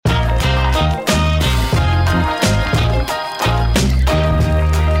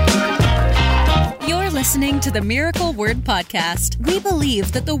listening to the Miracle Word Podcast. We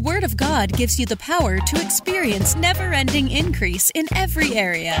believe that the Word of God gives you the power to experience never-ending increase in every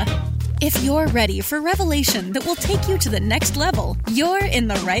area. If you're ready for revelation that will take you to the next level, you're in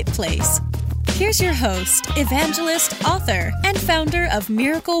the right place. Here's your host, evangelist, author, and founder of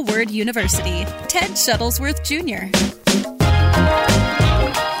Miracle Word University, Ted Shuttlesworth Jr.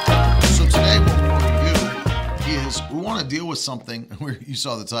 So today what we want to do is we want to deal with something where you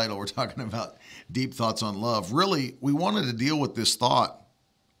saw the title. We're talking about deep thoughts on love. Really, we wanted to deal with this thought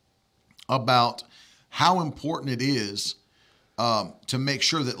about how important it is to make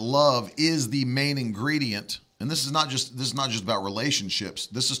sure that love is the main ingredient. And this is not just about relationships.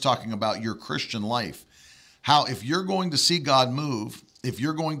 This is talking about your Christian life. How if you're going to see God move, if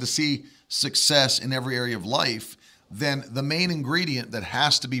you're going to see success in every area of life, then the main ingredient that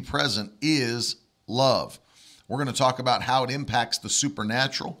has to be present is love. We're going to talk about how it impacts the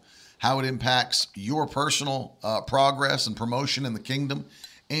supernatural, how it impacts your personal progress and promotion in the kingdom,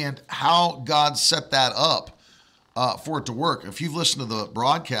 and how God set that up for it to work. If you've listened to the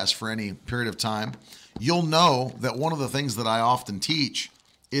broadcast for any period of time, you'll know that one of the things that I often teach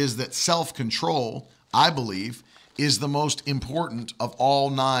is that self-control, I believe, is the most important of all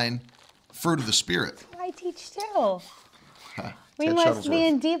 9 fruit of the Spirit. I teach too. We must be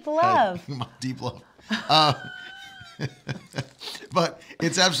in deep love. Hey, deep love. But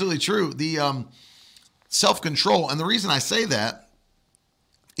it's absolutely true. The self-control, and the reason I say that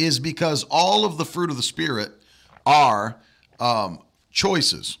is because all of the fruit of the Spirit are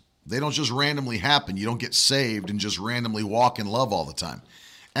choices. They don't just randomly happen. You don't get saved and just randomly walk in love all the time.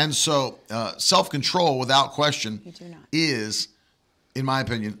 And so self-control, without question, is, in my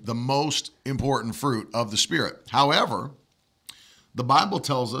opinion, the most important fruit of the Spirit. However, the Bible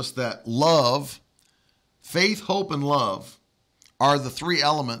tells us that love, faith, hope, and love are the 3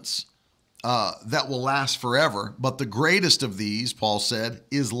 elements that will last forever. But the greatest of these, Paul said,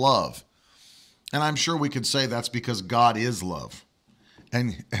 is love. And I'm sure we could say that's because God is love.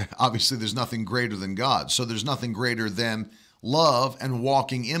 And obviously there's nothing greater than God. So there's nothing greater than love and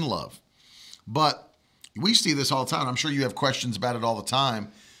walking in love. But we see this all the time. I'm sure you have questions about it all the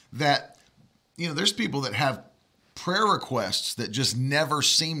time, that, there's people that have prayer requests that just never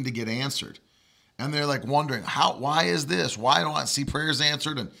seem to get answered. And they're like wondering, why is this? Why don't I see prayers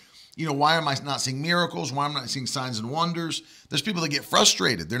answered? And, why am I not seeing miracles? Why am I not seeing signs and wonders? There's people that get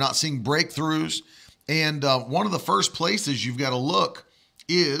frustrated. They're not seeing breakthroughs. And one of the first places you've got to look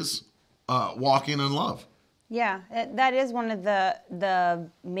is walking in love. Yeah, that is one of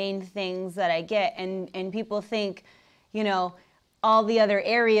the main things that I get. And people think, all the other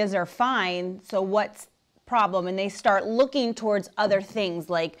areas are fine, so what's the problem? And they start looking towards other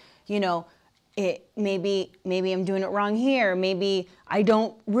things like, maybe I'm doing it wrong here. Maybe I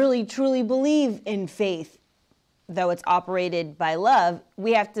don't really truly believe in faith, though it's operated by love.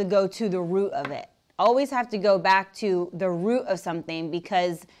 We have to go to the root of it. Always have to go back to the root of something,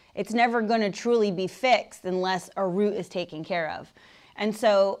 because it's never going to truly be fixed unless a root is taken care of. And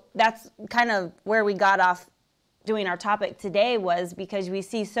so that's kind of where we got off doing our topic today, was because we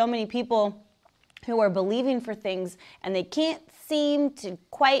see so many people who are believing for things and they can't seem to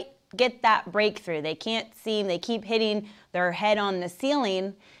quite get that breakthrough. They keep hitting their head on the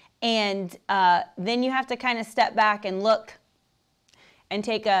ceiling. And then you have to kind of step back and look and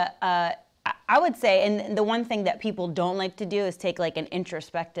take I would say, and the one thing that people don't like to do is take like an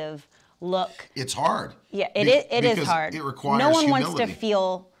introspective look. It's hard. Yeah, it is hard. It requires No one humility. wants to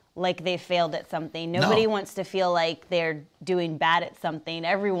feel like they failed at something. Nobody wants to feel like they're doing bad at something.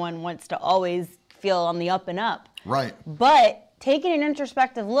 Everyone wants to always feel on the up and up. Right. But taking an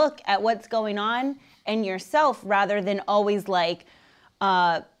introspective look at what's going on in yourself, rather than always like,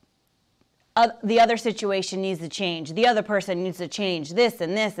 the other situation needs to change. The other person needs to change this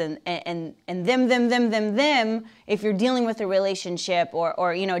and this and them. If you're dealing with a relationship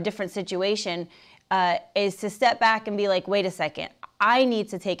or a different situation, is to step back and be like, wait a second, I need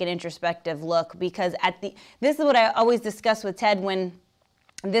to take an introspective look, because this is what I always discuss with Ted when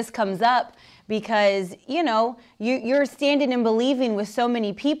this comes up, because you're standing and believing with so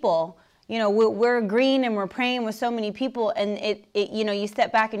many people. We're agreeing and we're praying with so many people, and you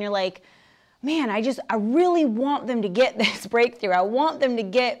step back and you're like, man, I really want them to get this breakthrough. I want them to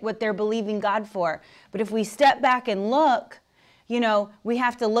get what they're believing God for. But if we step back and look, we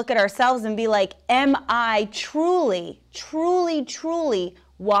have to look at ourselves and be like, am I truly, truly, truly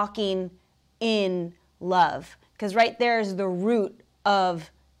walking in love? Because right there is the root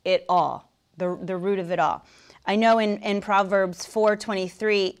of it all, the root of it all. I know in Proverbs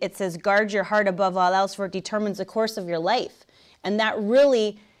 4:23, it says, guard your heart above all else, for it determines the course of your life. And that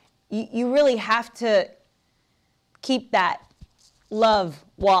really, you really have to keep that love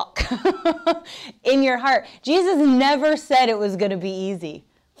walk in your heart. Jesus never said it was going to be easy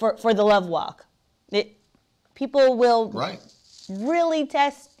for the love walk. People will really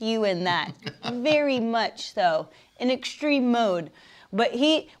test you in that, very much so, in extreme mode. But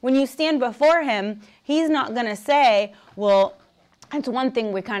when you stand before him, he's not going to say, well, that's one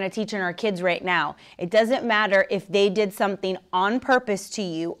thing we're kind of teaching our kids right now. It doesn't matter if they did something on purpose to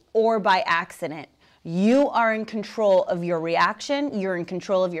you or by accident. You are in control of your reaction. You're in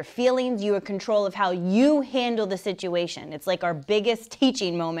control of your feelings. You are in control of how you handle the situation. It's like our biggest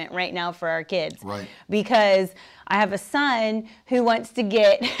teaching moment right now for our kids. Right. Because I have a son who wants to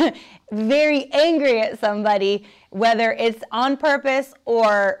get very angry at somebody, whether it's on purpose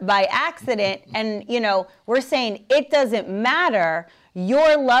or by accident. And, we're saying it doesn't matter.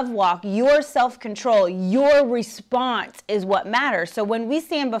 Your love walk, your self-control, your response is what matters. So when we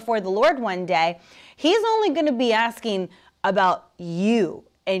stand before the Lord one day, he's only going to be asking about you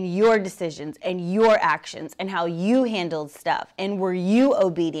and your decisions and your actions and how you handled stuff. And were you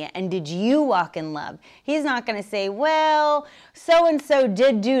obedient? And did you walk in love? He's not going to say, well, so-and-so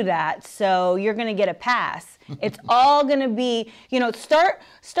did do that, so you're going to get a pass. It's all going to be,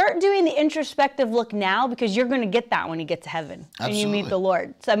 start doing the introspective look now, because you're going to get that when you get to heaven. Absolutely. And you meet the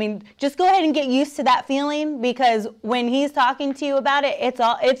Lord. So, just go ahead and get used to that feeling, because when he's talking to you about it,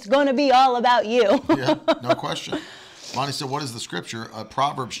 it's going to be all about you. Yeah, no question. Lonnie said, what is the scripture?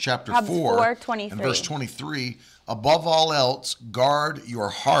 Proverbs chapter 4 and verse 23. Above all else, guard your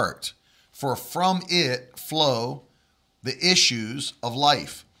heart, for from it flow the issues of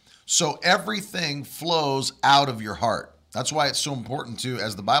life. So everything flows out of your heart. That's why it's so important to,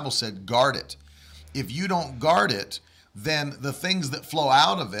 as the Bible said, guard it. If you don't guard it, then the things that flow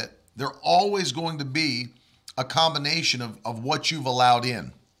out of it, they're always going to be a combination of what you've allowed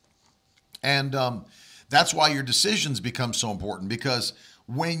in. And that's why your decisions become so important, because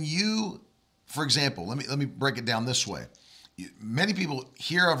when you, for example, let me break it down this way. Many people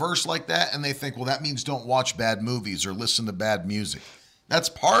hear a verse like that and they think, well, that means don't watch bad movies or listen to bad music. That's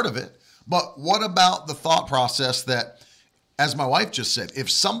part of it. But what about the thought process that, as my wife just said, if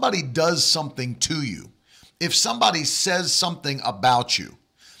somebody does something to you, if somebody says something about you,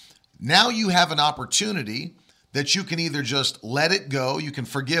 now you have an opportunity that you can either just let it go, you can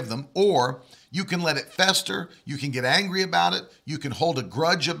forgive them, or you can let it fester, you can get angry about it, you can hold a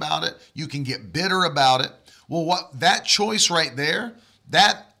grudge about it, you can get bitter about it. Well, that choice right there,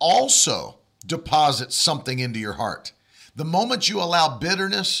 that also deposits something into your heart. The moment you allow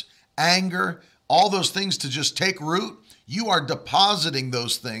bitterness, anger, all those things to just take root, you are depositing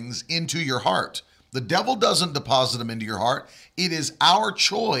those things into your heart. The devil doesn't deposit them into your heart. It is our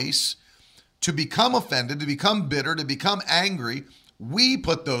choice to become offended, to become bitter, to become angry. We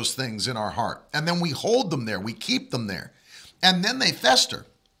put those things in our heart, and then we hold them there. We keep them there, and then they fester.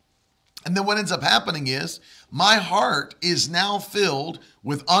 And then what ends up happening is my heart is now filled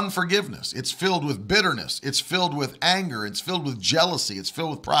with unforgiveness. It's filled with bitterness. It's filled with anger. It's filled with jealousy. It's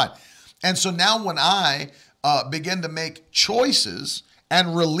filled with pride. And so now when I begin to make choices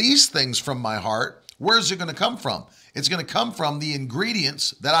and release things from my heart, where's it going to come from? It's going to come from the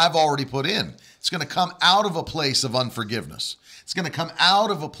ingredients that I've already put in. It's going to come out of a place of unforgiveness. It's going to come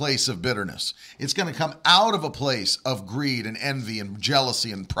out of a place of bitterness. It's going to come out of a place of greed and envy and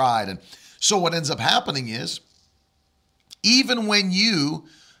jealousy and pride. And so what ends up happening is, even when you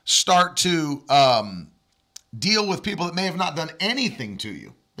start to deal with people that may have not done anything to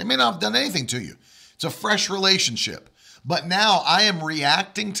you, they may not have done anything to you. It's a fresh relationship. But now I am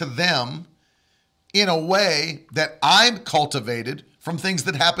reacting to them in a way that I'm cultivated from things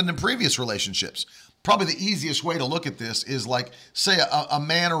that happened in previous relationships. Probably the easiest way to look at this is like, say a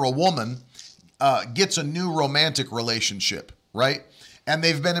man or a woman gets a new romantic relationship, right? And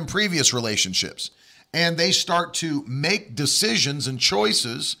they've been in previous relationships. And they start to make decisions and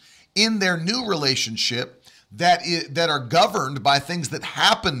choices in their new relationship that are governed by things that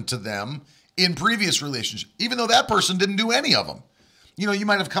happened to them in previous relationships, even though that person didn't do any of them. You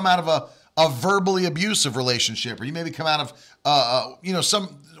might have come out of a verbally abusive relationship, or you maybe come out of,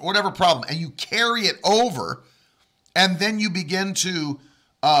 some whatever problem, and you carry it over, and then you begin to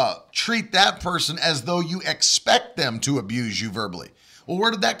treat that person as though you expect them to abuse you verbally. Well,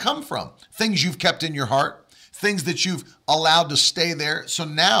 where did that come from? Things you've kept in your heart, things that you've allowed to stay there. So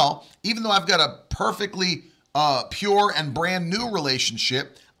now, even though I've got a perfectly pure and brand new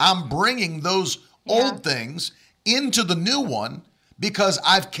relationship, I'm bringing those old things into the new one because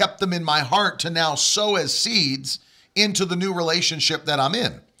I've kept them in my heart to now sow as seeds into the new relationship that I'm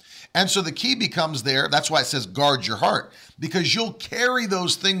in. And so the key becomes there. That's why it says guard your heart, because you'll carry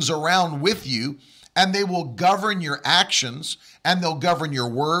those things around with you and they will govern your actions, and they'll govern your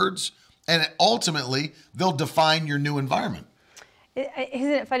words, and ultimately they'll define your new environment.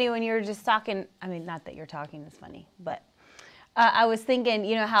 Isn't it funny when you were just talking? I mean, not that you're talking is funny, but I was thinking,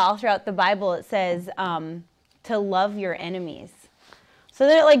 you know, how all throughout the Bible it says to love your enemies. So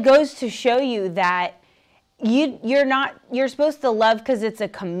then it like goes to show you that you're supposed to love because it's a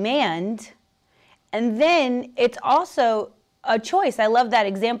command, and then it's also a choice. I love that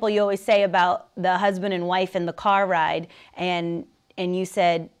example you always say about the husband and wife in the car ride, and you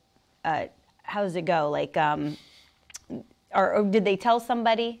said, how does it go? Like, or did they tell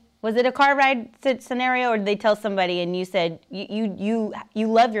somebody? Was it a car ride scenario, or did they tell somebody and you said you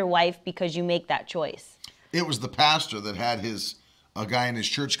love your wife because you make that choice? It was the pastor that had a guy in his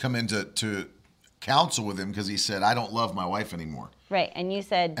church come in to counsel with him because he said, I don't love my wife anymore. Right, and you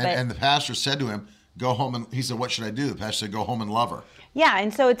said... And the pastor said to him, go home, and he said, what should I do? The pastor said, go home and love her. Yeah,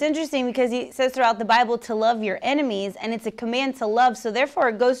 and so it's interesting because he says throughout the Bible to love your enemies, and it's a command to love. So therefore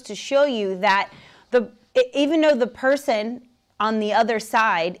it goes to show you that even though the person on the other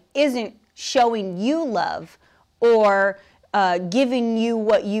side isn't showing you love or giving you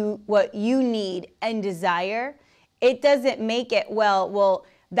what you need and desire, it doesn't make it, well,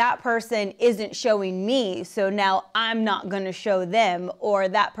 that person isn't showing me, so now I'm not going to show them, or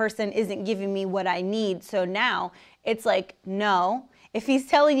that person isn't giving me what I need, so now it's like, no. If he's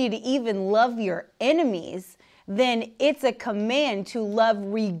telling you to even love your enemies, then it's a command to love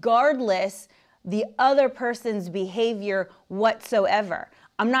regardless the other person's behavior whatsoever.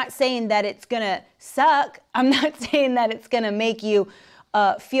 I'm not saying that it's going to suck. I'm not saying that it's going to make you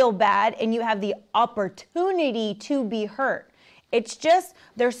feel bad and you have the opportunity to be hurt. It's just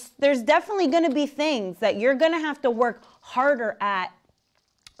there's definitely going to be things that you're going to have to work harder at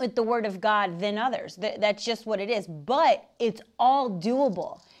with the Word of God than others. That's just what it is. But it's all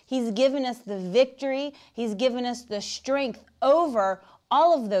doable. He's given us the victory. He's given us the strength over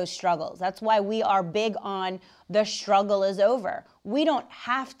all of those struggles. That's why we are big on the struggle is over. We don't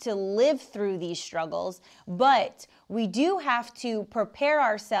have to live through these struggles, but we do have to prepare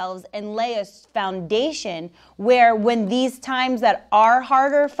ourselves and lay a foundation where when these times that are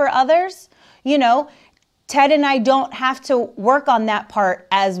harder for others, you know, Ted and I don't have to work on that part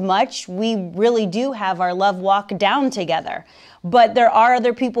as much. We really do have our love walk down together. But there are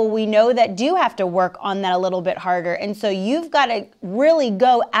other people we know that do have to work on that a little bit harder. And so you've got to really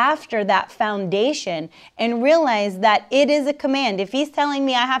go after that foundation and realize that it is a command. If he's telling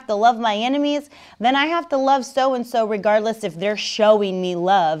me I have to love my enemies, then I have to love so-and-so regardless if they're showing me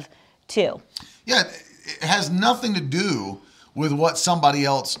love too. Yeah, it has nothing to do with what somebody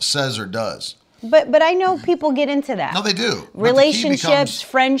else says or does. But I know people get into that. No, they do. Relationships,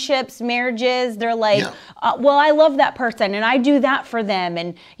 friendships, marriages, they're like, well, I love that person and I do that for them.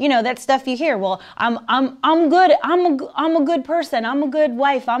 And you know, that stuff you hear, well, I'm good. I'm a good person. I'm a good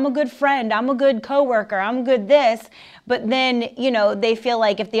wife. I'm a good friend. I'm a good coworker. I'm good this. But then, you know, they feel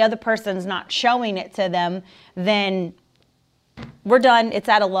like if the other person's not showing it to them, then we're done. It's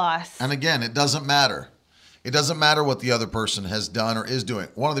at a loss. And again, it doesn't matter. It doesn't matter what the other person has done or is doing.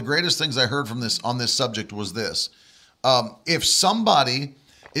 One of the greatest things I heard from this on this subject was this. If somebody,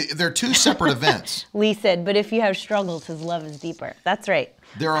 there are two separate events. Lee said, but if you have struggles, his love is deeper. That's right.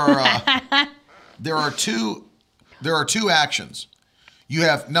 There are two actions. You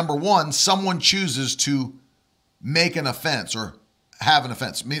have, number one, someone chooses to make an offense or have an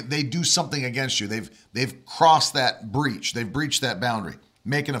offense. They do something against you. They've crossed that breach. They've breached that boundary.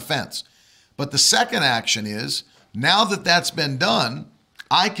 Make an offense. But the second action is, now that that's been done,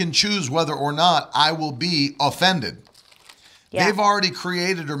 I can choose whether or not I will be offended. Yeah. They've already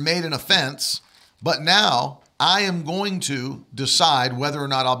created or made an offense, but now I am going to decide whether or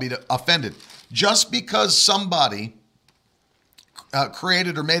not I'll be offended. Just because somebody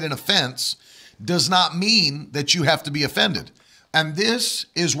created or made an offense does not mean that you have to be offended. And this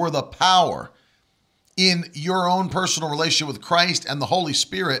is where the power in your own personal relationship with Christ and the Holy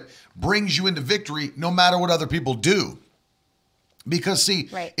Spirit brings you into victory no matter what other people do. Because see,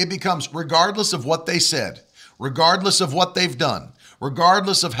 It becomes regardless of what they said, regardless of what they've done,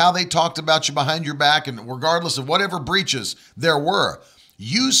 regardless of how they talked about you behind your back, and regardless of whatever breaches there were,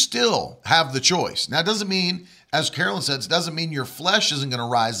 you still have the choice. Now, it doesn't mean, as Carolyn said, it doesn't mean your flesh isn't going to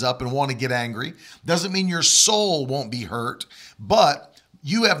rise up and want to get angry. Doesn't mean your soul won't be hurt, but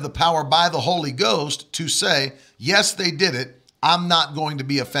you have the power by the Holy Ghost to say, yes, they did it. I'm not going to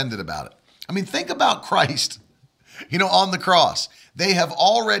be offended about it. I mean, think about Christ, on the cross. They have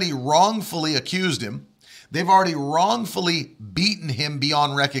already wrongfully accused him. They've already wrongfully beaten him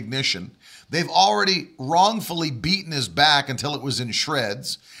beyond recognition. They've already wrongfully beaten his back until it was in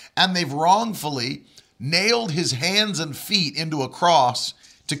shreds, and they've wrongfully nailed his hands and feet into a cross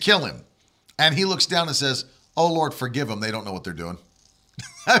to kill him. And he looks down and says, "Oh, Lord, forgive them. They don't know what they're doing."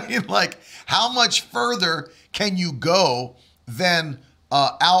 I mean, like, how much further can you go than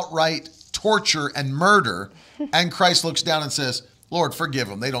outright torture and murder? And Christ looks down and says, "Lord, forgive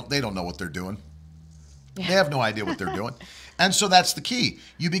them. They don't know what they're doing. They have no idea what they're doing." And so that's the key.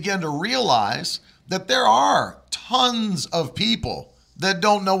 You begin to realize that there are tons of people that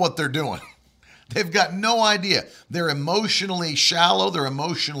don't know what they're doing. They've got no idea. They're emotionally shallow. They're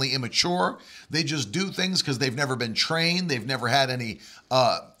emotionally immature. They just do things because they've never been trained. They've never had any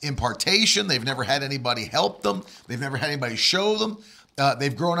impartation. They've never had anybody help them. They've never had anybody show them.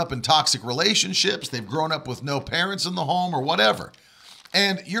 They've grown up in toxic relationships. They've grown up with no parents in the home or whatever.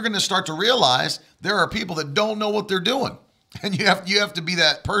 And you're going to start to realize there are people that don't know what they're doing. And you have to be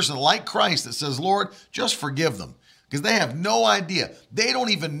that person like Christ that says, "Lord, just forgive them." Because they have no idea. They don't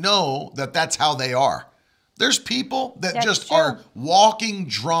even know that that's how they are. There's people that That's just true. are walking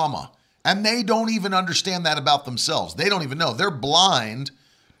drama, and they don't even understand that about themselves. They don't even know. They're blind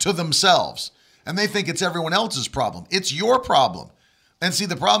to themselves, and they think it's everyone else's problem. It's your problem. And see,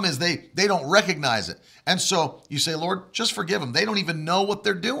 the problem is they don't recognize it. And so you say, "Lord, just forgive them." They don't even know what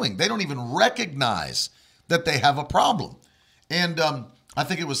they're doing. They don't even recognize that they have a problem. And I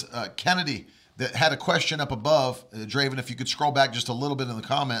think it was Kennedy that had a question up above. Draven, if you could scroll back just a little bit in the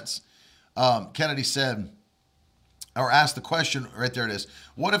comments. Kennedy said, or asked the question, right there it is,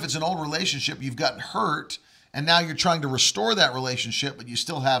 what if it's an old relationship, you've gotten hurt, and now you're trying to restore that relationship, but you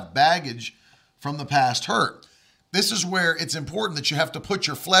still have baggage from the past hurt? This is where it's important that you have to put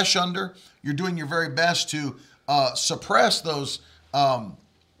your flesh under. You're doing your very best to suppress those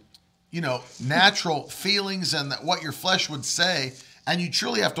natural feelings and what your flesh would say. And you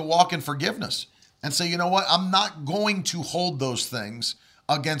truly have to walk in forgiveness and say, "You know what? I'm not going to hold those things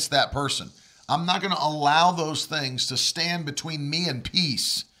against that person. I'm not going to allow those things to stand between me and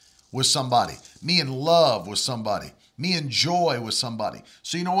peace with somebody, me and love with somebody, me and joy with somebody.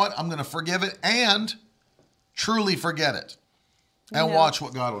 So you know what? I'm going to forgive it and truly forget it and watch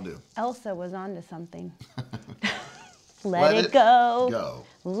what God will do." Elsa was onto something. Let it go.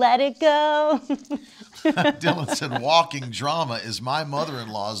 Let it go. Dylan said, "Walking drama is my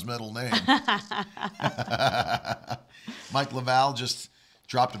mother-in-law's middle name." Mike Laval just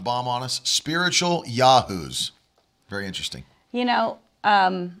dropped a bomb on us. Spiritual yahoos. Very interesting. I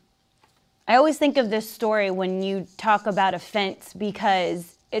always think of this story when you talk about offense,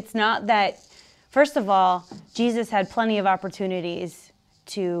 because it's not that, first of all, Jesus had plenty of opportunities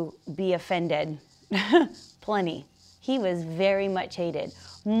to be offended. Plenty. He was very much hated.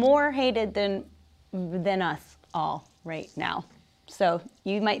 More hated than us all right now. So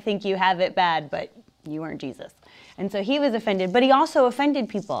you might think you have it bad, but you weren't Jesus. And so he was offended, but he also offended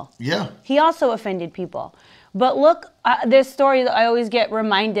people. Yeah. He also offended people. But look, this story, I always get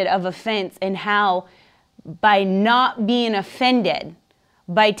reminded of offense and how by not being offended,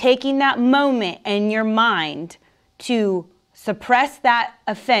 by taking that moment in your mind to suppress that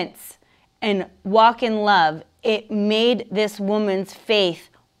offense and walk in love, it made this woman's faith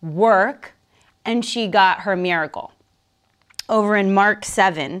work, and she got her miracle. Over in Mark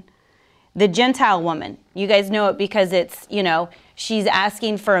 7, the Gentile woman, you guys know it because it's, she's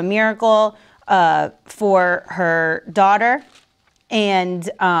asking for a miracle for her daughter, and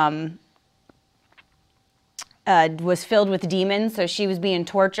was filled with demons, so she was being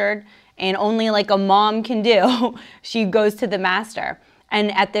tortured, and only like a mom can do, she goes to the master.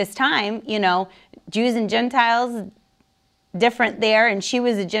 And at this time, Jews and Gentiles, different there, and she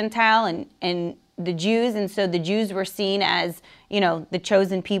was a Gentile and the Jews, and so the Jews were seen as, the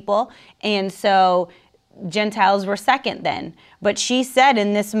chosen people, and so Gentiles were second then. But she said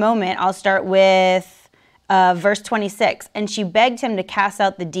in this moment, I'll start with verse 26, "And she begged him to cast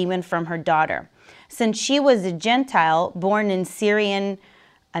out the demon from her daughter. Since she was a Gentile born in Syrian,"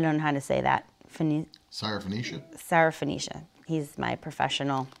 I don't know how to say that, Syrophoenicia. He's my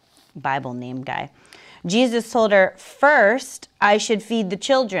professional Bible name guy. Jesus told her, "First, I should feed the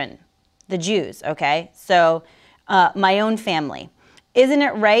children," the Jews, okay? So my own family. "Isn't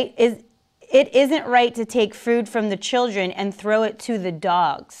it right? It isn't right to take food from the children and throw it to the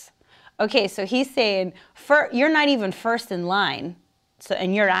dogs." Okay, so he's saying, you're not even first in line, so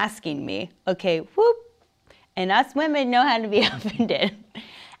and you're asking me, okay, whoop. And us women know how to be offended.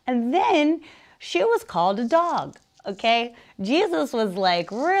 And then she was called a dog. Okay, Jesus was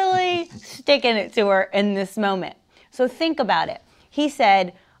like really sticking it to her in this moment. So think about it. He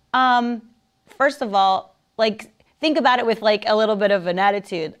said, first of all, like think about it with like a little bit of an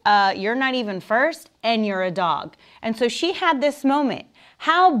attitude. You're not even first and you're a dog. And so she had this moment.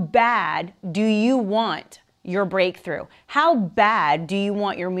 How bad do you want your breakthrough? How bad do you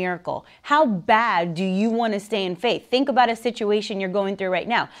want your miracle? How bad do you want to stay in faith? Think about a situation you're going through right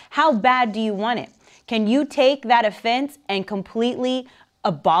now. How bad do you want it? Can you take that offense and completely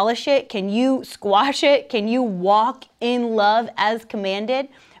abolish it? Can you squash it? Can you walk in love as commanded?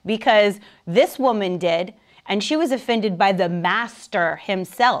 Because this woman did, and she was offended by the master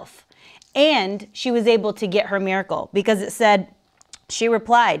himself. And she was able to get her miracle because it said, she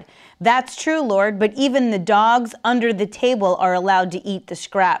replied, "That's true, Lord, but even the dogs under the table are allowed to eat the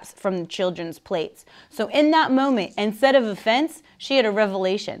scraps from the children's plates." So in that moment, instead of offense, she had a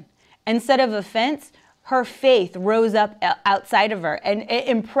revelation. Instead of offense, her faith rose up outside of her and it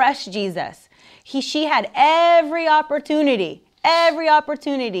impressed Jesus. She had every opportunity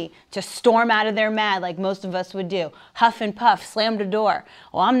to storm out of there mad like most of us would do. Huff and puff, slam the door.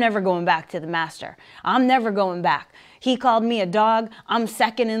 Well, I'm never going back to the master. I'm never going back. He called me a dog. I'm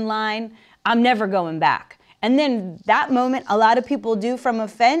second in line. I'm never going back. And then that moment, a lot of people do from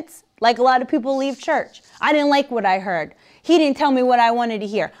offense, like a lot of people leave church. I didn't like what I heard. He didn't tell me what I wanted to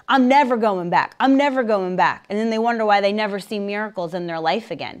hear. I'm never going back. I'm never going back. And then they wonder why they never see miracles in their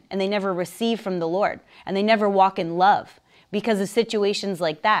life again. And they never receive from the Lord. And they never walk in love because of situations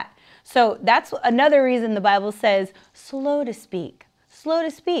like that. So that's another reason the Bible says, slow to speak. Slow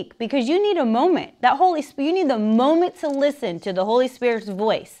to speak, because you need a moment. You need the moment to listen to the Holy Spirit's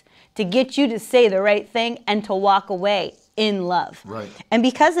voice to get you to say the right thing and to walk away in love. Right. And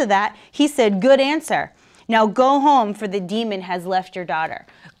because of that, he said, good answer. Now go home, for the demon has left your daughter.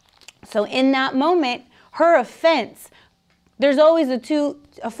 So in that moment, her offense, there's always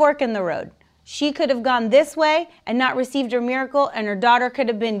a fork in the road. She could have gone this way and not received her miracle, and her daughter could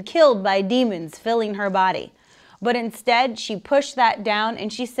have been killed by demons filling her body. But instead, she pushed that down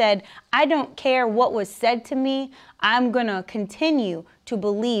and she said, I don't care what was said to me. I'm going to continue to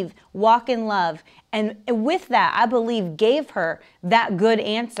believe, walk in love. And with that, I believe gave her that good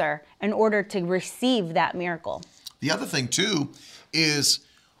answer in order to receive that miracle. The other thing, too, is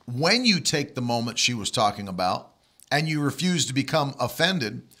when you take the moment she was talking about and you refuse to become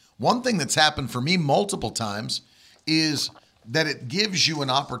offended, one thing that's happened for me multiple times is that it gives you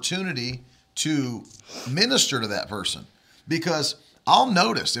an opportunity to minister to that person. Because I'll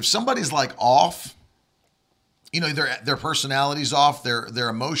notice if somebody's like off, their personality's off, their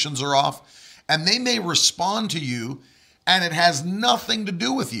emotions are off, and they may respond to you and it has nothing to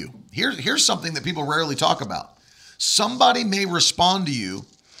do with you. Here's something that people rarely talk about. Somebody may respond to you,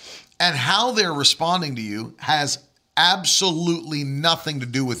 and how they're responding to you has absolutely nothing to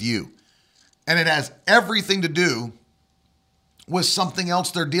do with you. And it has everything to do with something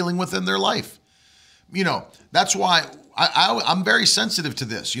else they're dealing with in their life. That's why I'm very sensitive to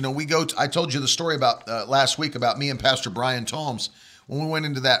this. I told you the story about last week about me and Pastor Brian Tomes when we went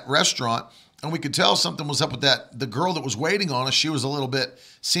into that restaurant, and we could tell something was up with the girl that was waiting on us. She was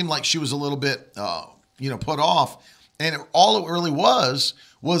seemed like she was a little bit, put off. And all it really was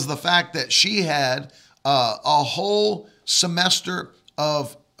the fact that she had a whole semester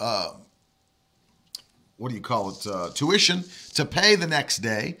of, tuition to pay the next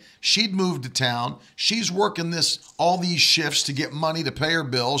day. She'd moved to town. She's working all these shifts to get money to pay her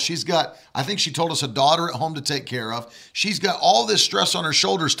bills. She's got, I think she told us, a daughter at home to take care of. She's got all this stress on her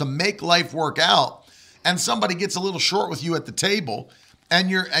shoulders to make life work out. And somebody gets a little short with you at the table, and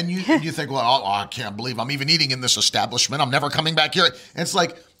you think, well, I can't believe I'm even eating in this establishment. I'm never coming back here. And it's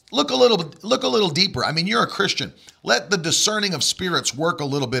like, look a little deeper. I mean, you're a Christian. Let the discerning of spirits work a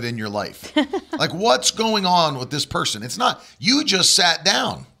little bit in your life. Like, what's going on with this person? It's not, you just sat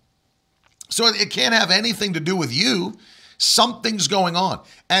down. So it can't have anything to do with you. Something's going on.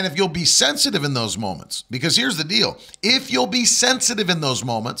 And if you'll be sensitive in those moments, because here's the deal. If you'll be sensitive in those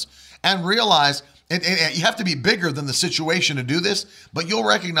moments and realize, and you have to be bigger than the situation to do this, but you'll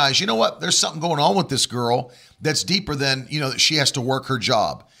recognize, you know what? There's something going on with this girl that's deeper than, that she has to work her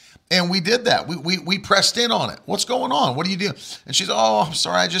job. And we did that. We pressed in on it. What's going on? What do you do? And she's, oh, I'm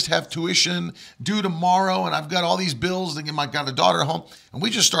sorry. I just have tuition due tomorrow, and I've got all these bills. And I got a daughter at home. And we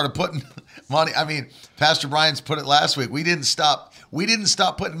just started putting money. I mean, Pastor Brian's put it last week. We didn't stop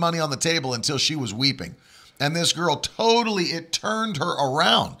putting money on the table until she was weeping. And this girl it turned her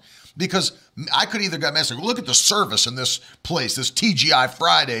around. Because I could either got messaged, look at the service in this place, this TGI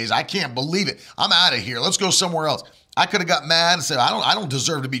Fridays. I can't believe it. I'm out of here. Let's go somewhere else. I could have got mad and said, I don't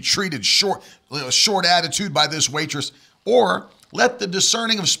deserve to be treated short attitude by this waitress. Or let the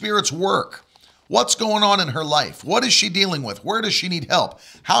discerning of spirits work. What's going on in her life? What is she dealing with? Where does she need help?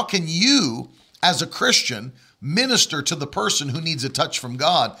 How can you, as a Christian, minister to the person who needs a touch from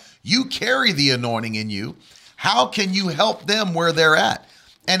God? You carry the anointing in you. How can you help them where they're at?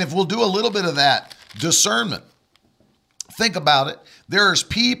 And if we'll do a little bit of that discernment, think about it. There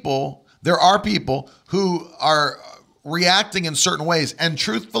are people who are reacting in certain ways. And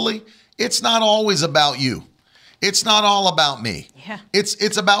truthfully, it's not always about you. It's not all about me. Yeah.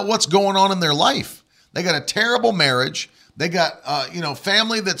 It's about what's going on in their life. They got a terrible marriage. They got,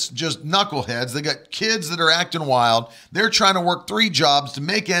 family that's just knuckleheads. They got kids that are acting wild. They're trying to work 3 jobs to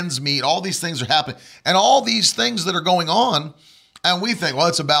make ends meet. All these things are happening. And all these things that are going on, and we think, well,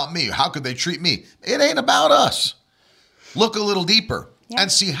 it's about me. How could they treat me? It ain't about us. Look a little deeper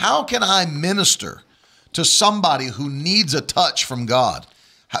and see, how can I minister to somebody who needs a touch from God?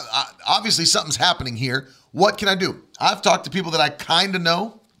 Obviously, something's happening here. What can I do? I've talked to people that I kind of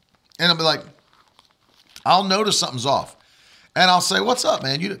know, and I'll be like, I'll notice something's off. And I'll say, "What's up,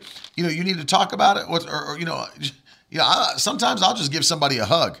 man? You need to talk about it." Sometimes I'll just give somebody a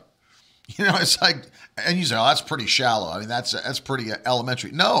hug. It's like, and you say, "Oh, that's pretty shallow." I mean, that's pretty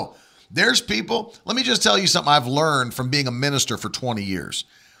elementary. No, there's people. Let me just tell you something I've learned from being a minister for 20 years.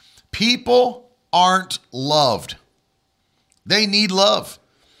 People aren't loved. They need love.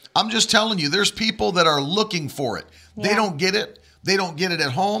 I'm just telling you, there's people that are looking for it. Yeah. They don't get it. They don't get it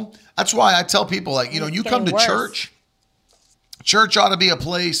at home. That's why I tell people, like, you come to church. Church ought to be a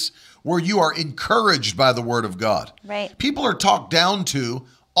place where you are encouraged by the word of God. Right. People are talked down to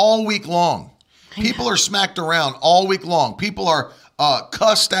all week long. People are smacked around all week long. People are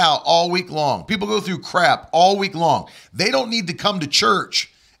cussed out all week long. People go through crap all week long. They don't need to come to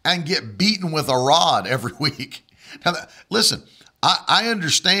church and get beaten with a rod every week. Now, listen, I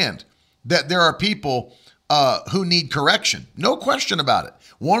understand that there are people who need correction. No question about it.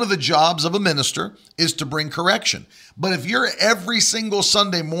 One of the jobs of a minister is to bring correction. But if you're every single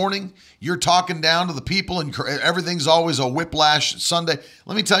Sunday morning, you're talking down to the people and everything's always a whiplash Sunday,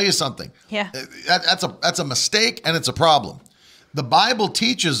 let me tell you something. Yeah. That's a mistake, and it's a problem. The Bible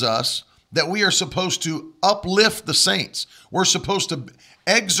teaches us that we are supposed to uplift the saints. We're supposed to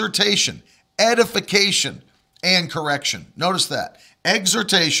exhortation, edification, and correction. Notice that.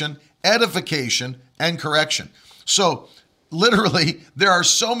 Exhortation, edification, and correction. So literally, there are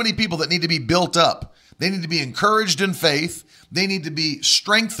so many people that need to be built up. They need to be encouraged in faith. They need to be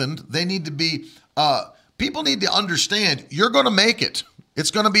strengthened. They need to be, people need to understand you're going to make it.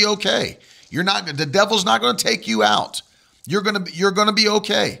 It's going to be okay. The devil's not going to take you out. You're going to be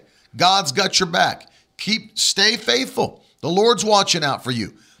okay. God's got your back. Stay faithful. The Lord's watching out for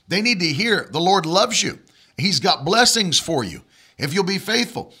you. They need to hear the Lord loves you. He's got blessings for you if you'll be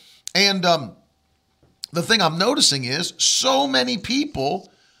faithful. And the thing I'm noticing is so many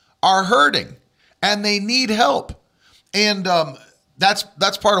people are hurting and they need help. And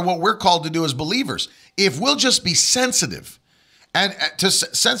that's part of what we're called to do as believers. If we'll just be sensitive and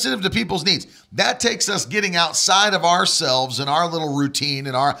sensitive to people's needs, that takes us getting outside of ourselves and our little routine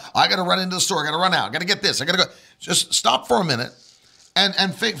and I got to run into the store, I got to run out, I got to get this, I got to go. Just stop for a minute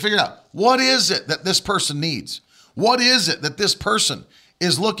and figure out, what is it that this person needs? What is it that this person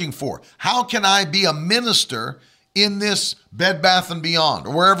is looking for? How can I be a minister in this Bed Bath & Beyond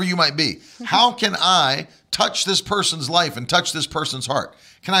or wherever you might be? How can I touch this person's life and touch this person's heart?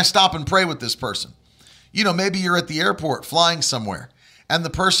 Can I stop and pray with this person? Maybe you're at the airport flying somewhere and the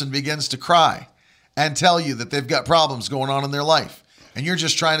person begins to cry and tell you that they've got problems going on in their life and you're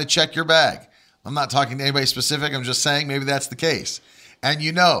just trying to check your bag. I'm not talking to anybody specific. I'm just saying maybe that's the case. And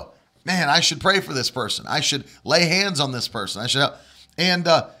man, I should pray for this person. I should lay hands on this person. I should help. And,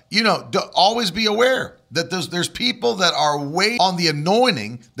 always be aware that there's people that are waiting on the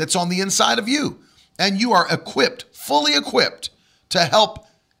anointing that's on the inside of you. And you are fully equipped to help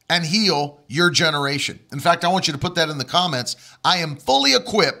and heal your generation. In fact, I want you to put that in the comments. I am fully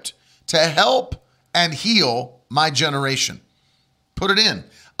equipped to help and heal my generation. Put it in.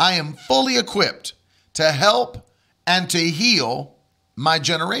 I am fully equipped to help and to heal my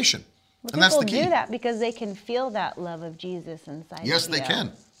generation. Well, and that's the key. People do that because they can feel that love of Jesus inside. Yes, they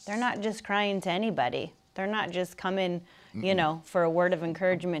can. They're not just crying to anybody. They're not just coming, for a word of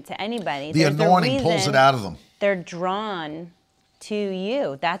encouragement to anybody. The anointing pulls it out of them. They're drawn to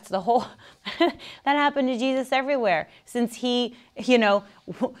you. That's the whole, that happened to Jesus everywhere. Since he,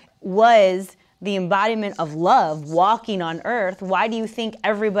 was the embodiment of love walking on earth, why do you think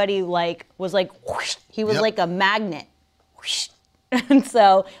everybody was like, whoosh? He was like a magnet. Whoosh. And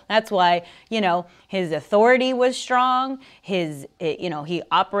so that's why, his authority was strong. He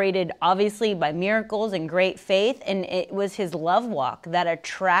operated obviously by miracles and great faith. And it was his love walk that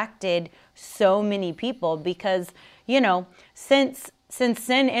attracted so many people because, since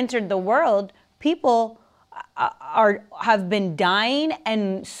sin entered the world, people have been dying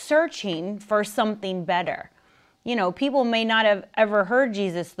and searching for something better. You know, people may not have ever heard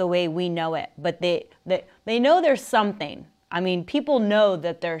Jesus the way we know it, but they know there's something. I mean, people know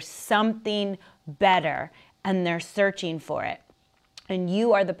that there's something better, and they're searching for it. And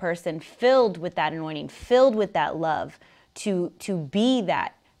you are the person filled with that anointing, filled with that love to be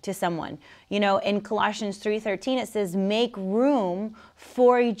that to someone. You know, in Colossians 3:13, it says, make room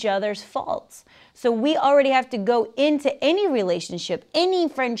for each other's faults. So we already have to go into any relationship, any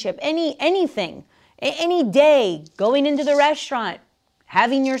friendship, anything, any day, going into the restaurant,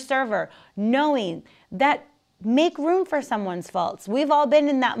 having your server, knowing that make room for someone's faults. We've all been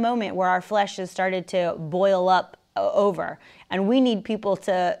in that moment where our flesh has started to boil up over, and we need people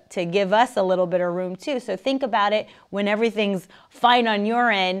to give us a little bit of room too. So think about it when everything's fine on your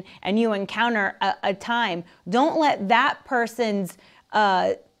end and you encounter a time. Don't let that person's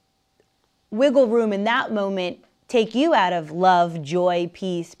wiggle room in that moment take you out of love, joy,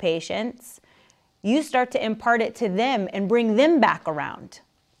 peace, patience. You start to impart it to them and bring them back around.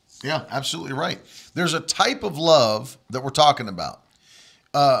 Yeah, absolutely right. There's a type of love that we're talking about.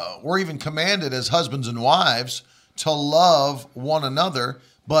 We're even commanded as husbands and wives to love one another,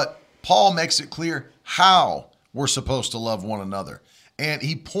 but Paul makes it clear how we're supposed to love one another. And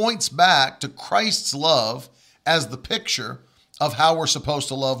he points back to Christ's love as the picture of how we're supposed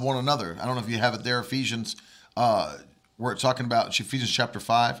to love one another. I don't know if you have it there, Ephesians, where it's talking about Ephesians chapter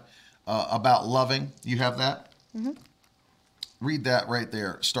 5, about loving. You have that? Mm-hmm. Read that right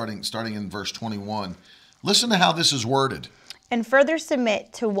there, starting in verse 21. Listen to how this is worded. And further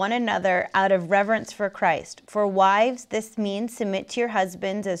submit to one another out of reverence for Christ. For wives, this means submit to your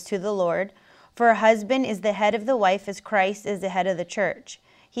husbands as to the Lord. For a husband is the head of the wife as Christ is the head of the church.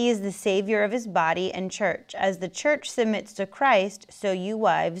 He is the Savior of his body and church. As the church submits to Christ, so you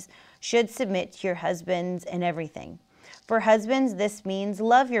wives should submit to your husbands in everything. For husbands, this means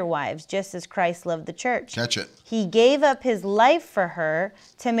love your wives, just as Christ loved the church. Catch it. He gave up his life for her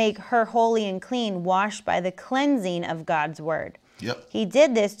to make her holy and clean, washed by the cleansing of God's word. Yep. He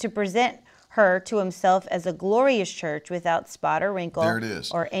did this to present her to himself as a glorious church without spot or wrinkle There it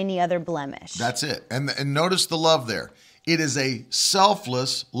is. or any other blemish. That's it. And notice the love there. It is a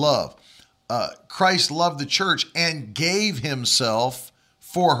selfless love. Christ loved the church and gave himself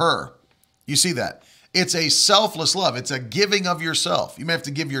for her. You see that? It's a selfless love. It's a giving of yourself. You may have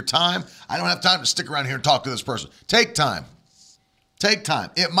to give your time. I don't have time to stick around here and talk to this person. Take time. Take time.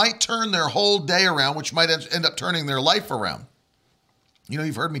 It might turn their whole day around, which might end up turning their life around. You know,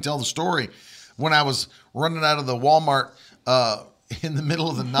 you've heard me tell the story when I was running out of the Walmart in the middle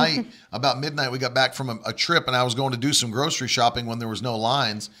of the night, about midnight. We got back from a trip, and I was going to do some grocery shopping when there was no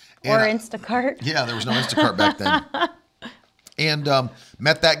lines. Or Instacart. Yeah, there was no Instacart back then. And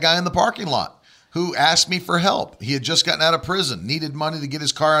met that guy in the parking lot who asked me for help. He had just gotten out of prison, needed money to get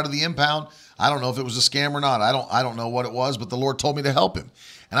his car out of the impound. I don't know if it was a scam or not. I don't know what it was, but the Lord told me to help him.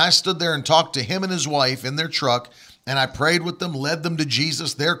 And I stood there and talked to him and his wife in their truck, and I prayed with them, led them to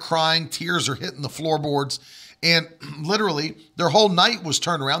Jesus. They're crying, tears are hitting the floorboards. And literally, their whole night was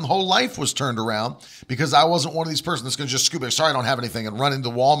turned around. The whole life was turned around because I wasn't one of these persons that's going to just scoop it. Sorry, I don't have anything, and run into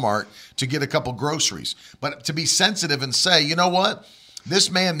Walmart to get a couple groceries. But to be sensitive and say, you know what?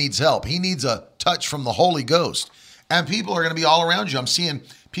 This man needs help. He needs a touch from the Holy Ghost. And people are going to be all around you. I'm seeing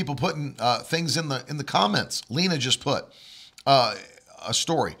people putting things in the comments. Lena just put a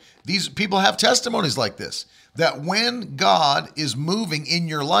story. These people have testimonies like this, that when God is moving in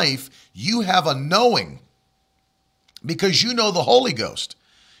your life, you have a knowing because you know the Holy Ghost.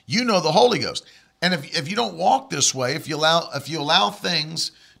 You know the Holy Ghost. And if you don't walk this way, if you allow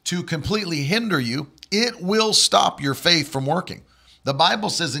things to completely hinder you, it will stop your faith from working. The Bible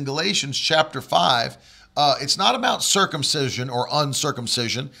says in Galatians chapter 5, it's not about circumcision or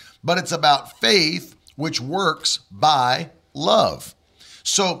uncircumcision, but it's about faith which works by love.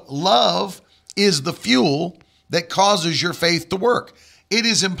 So love is the fuel that causes your faith to work. It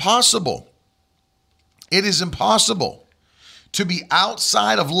is impossible. It is impossible to be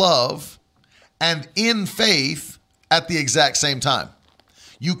outside of love and in faith at the exact same time.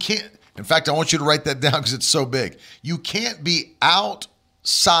 You can't. In fact, I want you to write that down because it's so big. You can't be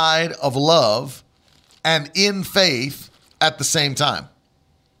outside of love and in faith at the same time.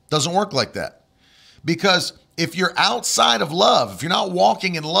 Doesn't work like that. Because if you're outside of love, if you're not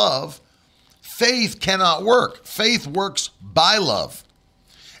walking in love, faith cannot work. Faith works by love.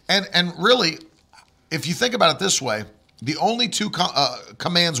 And really, if you think about it this way, the only two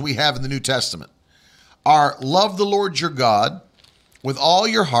commands we have in the New Testament are love the Lord your God with all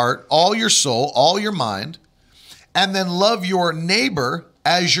your heart, all your soul, all your mind, and then love your neighbor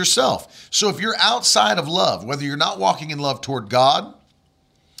as yourself. So if you're outside of love, whether you're not walking in love toward God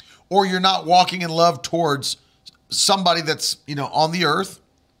or you're not walking in love towards somebody that's, on the earth,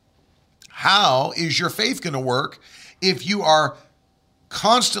 how is your faith going to work if you are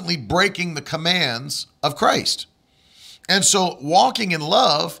constantly breaking the commands of Christ? And so walking in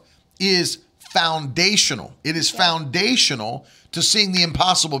love is foundational. It is foundational to seeing the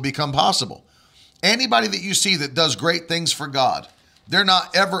impossible become possible. Anybody that you see that does great things for God, they're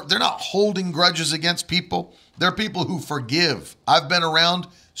not holding grudges against people. They're people who forgive. I've been around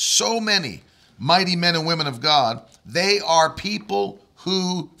so many mighty men and women of God. They are people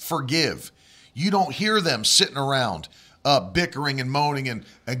who forgive. You don't hear them sitting around bickering and moaning and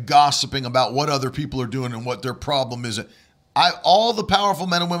gossiping about what other people are doing and what their problem is. All the powerful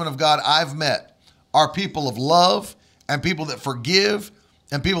men and women of God I've met are people of love and people that forgive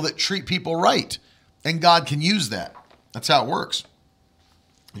and people that treat people right. And God can use that. That's how it works.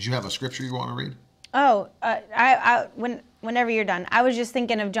 Did you have a scripture you want to read? Oh, whenever you're done. I was just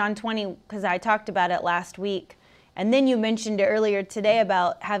thinking of John 20 because I talked about it last week. And then you mentioned it earlier today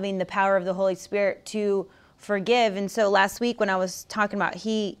about having the power of the Holy Spirit to forgive. And so last week when I was talking about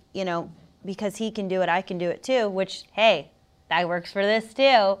because he can do it, I can do it too, which, hey, that works for this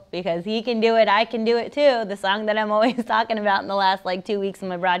too, because he can do it, I can do it too. The song that I'm always talking about in the last 2 weeks of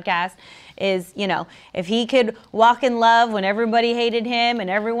my broadcast is, if he could walk in love when everybody hated him and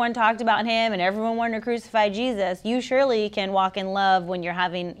everyone talked about him and everyone wanted to crucify Jesus, you surely can walk in love when you're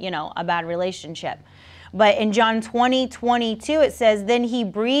having, a bad relationship. But in John 20:22, it says, then he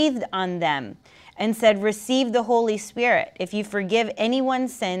breathed on them and said, receive the Holy Spirit. If you forgive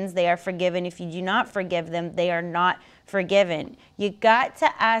anyone's sins, they are forgiven. If you do not forgive them, they are not forgiven. You got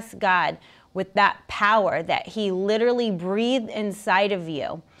to ask God with that power that he literally breathed inside of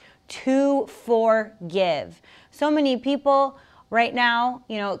you to forgive. So many people right now,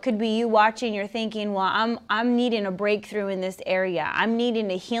 it could be you watching, you're thinking, well, I'm needing a breakthrough in this area. I'm needing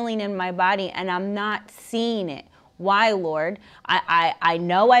a healing in my body and I'm not seeing it. Why, Lord? I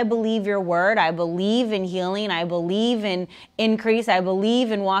know I believe your word. I believe in healing. I believe in increase. I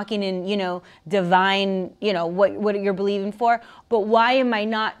believe in walking in, divine, what you're believing for. But why am I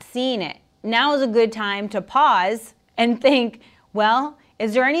not seeing it? Now is a good time to pause and think, well,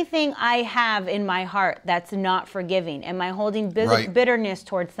 is there anything I have in my heart that's not forgiving? Am I holding bitterness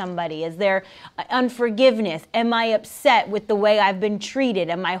towards somebody? Is there unforgiveness? Am I upset with the way I've been treated?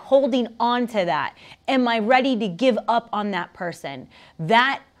 Am I holding on to that? Am I ready to give up on that person?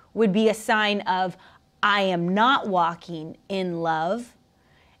 That would be a sign of I am not walking in love.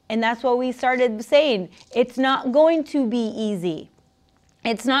 And that's what we started saying. It's not going to be easy.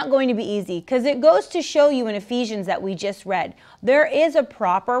 It's not going to be easy because it goes to show you in Ephesians that we just read, there is a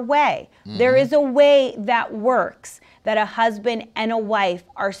proper way. Mm-hmm. There is a way that works, that a husband and a wife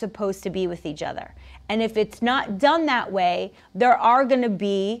are supposed to be with each other. And if it's not done that way, there are going to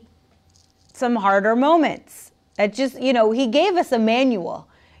be some harder moments. That just, he gave us a manual.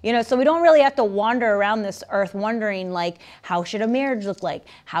 So we don't really have to wander around this earth wondering, how should a marriage look like?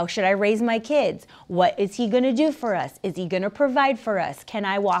 How should I raise my kids? What is he going to do for us? Is he going to provide for us? Can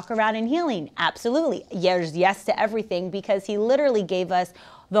I walk around in healing? Absolutely. There's yes to everything because he literally gave us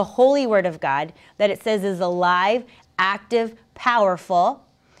the holy word of God that it says is alive, active, powerful.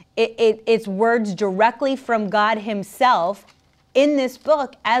 It's words directly from God himself in this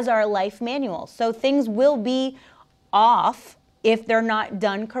book as our life manual. So things will be off if they're not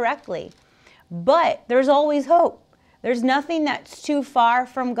done correctly. But there's always hope. There's nothing that's too far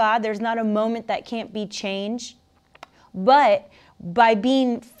from God. There's not a moment that can't be changed. But by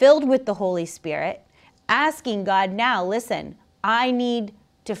being filled with the Holy Spirit, asking God now, listen, I need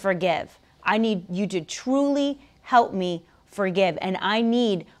to forgive. I need you to truly help me forgive. And I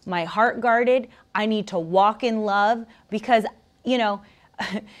need my heart guarded. I need to walk in love because,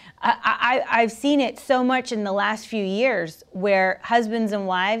 I've seen it so much in the last few years where husbands and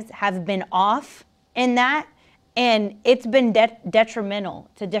wives have been off in that, and it's been detrimental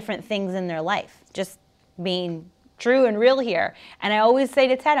to different things in their life. Just being true and real here. And I always say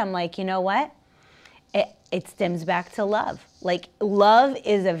to Ted, I'm like, you know what? It stems back to love. Love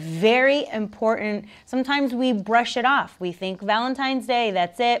is a very important, sometimes we brush it off. We think Valentine's Day,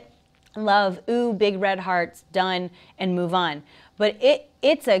 that's it. Love, ooh, big red hearts, done, and move on. But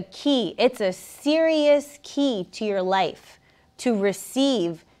it's a key. It's a serious key to your life to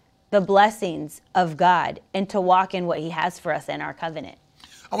receive the blessings of God and to walk in what he has for us in our covenant.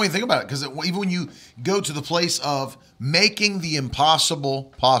 I mean, think about it, because even when you go to the place of making the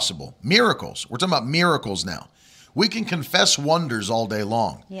impossible possible, miracles, we're talking about miracles now. We can confess wonders all day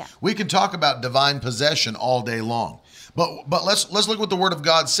long. Yeah. We can talk about divine possession all day long. But let's look what the Word of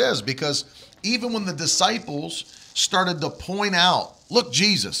God says, because even when the disciples started to point out, look,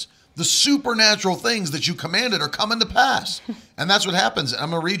 Jesus, the supernatural things that you commanded are coming to pass. And that's what happens.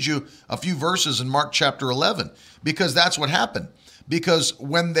 I'm going to read you a few verses in Mark chapter 11, because that's what happened. Because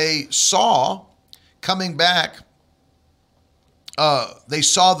when they saw coming back, they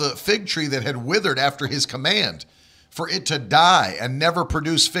saw the fig tree that had withered after his command for it to die and never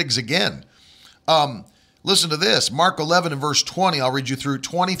produce figs again. Listen to this, Mark 11 and verse 20. I'll read you through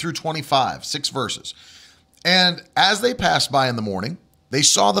 20 through 25, 6 verses. And as they passed by in the morning, they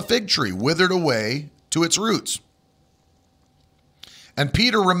saw the fig tree withered away to its roots. And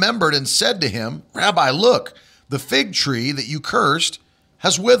Peter remembered and said to him, Rabbi, look, the fig tree that you cursed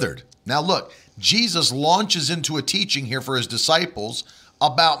has withered. Now look, Jesus launches into a teaching here for his disciples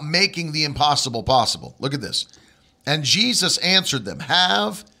about making the impossible possible. Look at this. And Jesus answered them,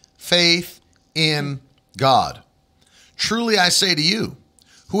 have faith in God. Truly I say to you,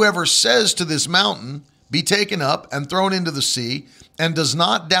 whoever says to this mountain, be taken up and thrown into the sea, and does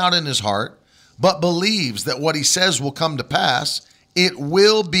not doubt in his heart, but believes that what he says will come to pass, it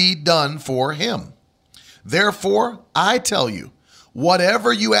will be done for him. Therefore, I tell you,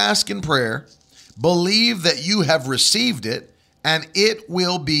 whatever you ask in prayer, believe that you have received it, and it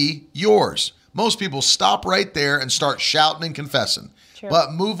will be yours. Most people stop right there and start shouting and confessing. True.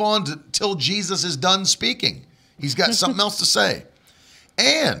 But move on till Jesus is done speaking. He's got something else to say.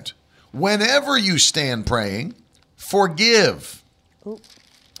 And whenever you stand praying, forgive. Ooh.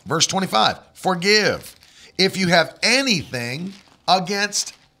 Verse 25, forgive if you have anything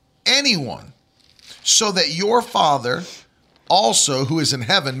against anyone, so that your Father also who is in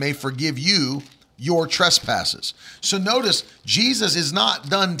heaven may forgive you your trespasses. So notice, Jesus is not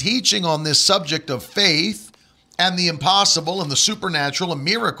done teaching on this subject of faith and the impossible and the supernatural and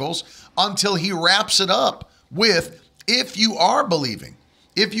miracles until he wraps it up with, if you are believing,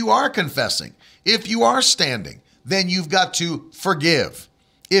 if you are confessing, if you are standing, then you've got to forgive.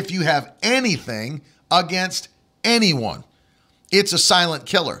 If you have anything against anyone, it's a silent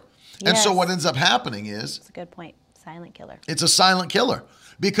killer. Yes. And so what ends up happening is... That's a good point. Silent killer. It's a silent killer,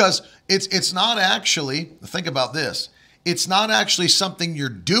 because it's not actually, think about this, it's not actually something you're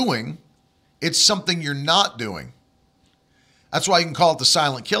doing, it's something you're not doing. That's why you can call it the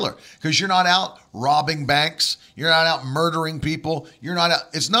silent killer, because you're not out robbing banks, you're not out murdering people, you're not out,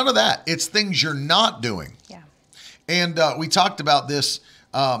 it's none of that. It's things you're not doing. Yeah. And we talked about this.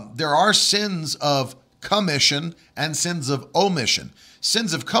 There are sins of commission and sins of omission.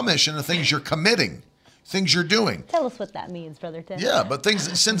 Sins of commission are things you're committing, things you're doing. Tell us what that means, Brother Tim. Yeah, but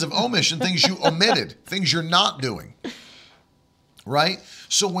sins of omission, things you omitted, things you're not doing, right?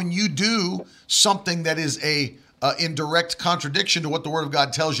 So when you do something that is in direct contradiction to what the Word of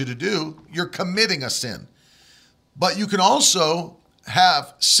God tells you to do, you're committing a sin. But you can also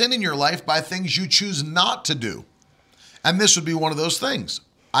have sin in your life by things you choose not to do. And this would be one of those things.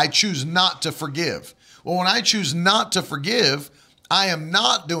 I choose not to forgive. Well, when I choose not to forgive, I am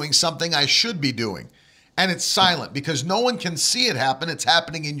not doing something I should be doing. And it's silent because no one can see it happen. It's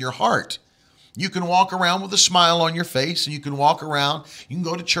happening in your heart. You can walk around with a smile on your face, and you can walk around, you can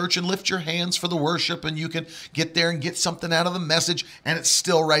go to church and lift your hands for the worship, and you can get there and get something out of the message, and it's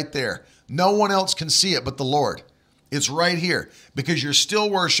still right there. No one else can see it but the Lord. It's right here because you're still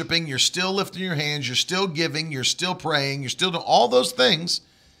worshiping, you're still lifting your hands, you're still giving, you're still praying, you're still doing all those things,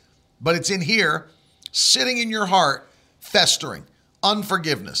 but it's in here, sitting in your heart, festering.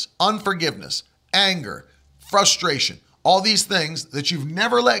 Unforgiveness, anger, frustration, all these things that you've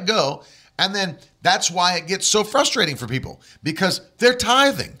never let go. And then that's why it gets so frustrating for people, because they're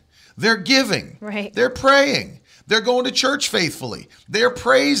tithing, they're giving, right. They're praying, they're going to church faithfully, they're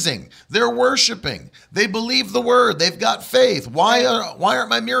praising, they're worshiping, they believe the word, they've got faith. Why aren't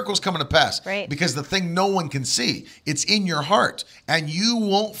my miracles coming to pass? Right. Because the thing no one can see, it's in your heart, and you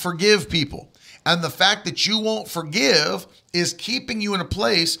won't forgive people. And the fact that you won't forgive is keeping you in a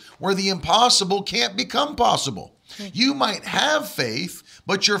place where the impossible can't become possible. You might have faith,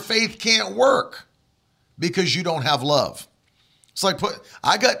 but your faith can't work because you don't have love. It's like,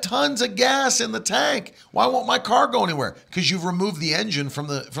 I got tons of gas in the tank. Why won't my car go anywhere? Because you've removed the engine from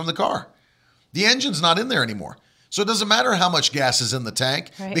the car. The engine's not in there anymore. So it doesn't matter how much gas is in the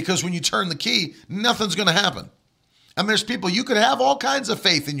tank, right. Because when you turn the key, nothing's going to happen. And there's people, you could have all kinds of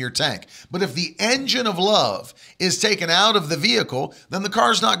faith in your tank, but if the engine of love is taken out of the vehicle, then the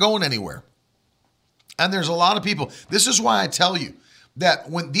car's not going anywhere. And there's a lot of people. This is why I tell you that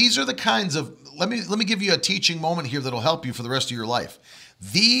when these are the kinds of, let me give you a teaching moment here that'll help you for the rest of your life.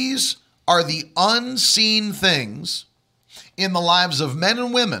 These are the unseen things in the lives of men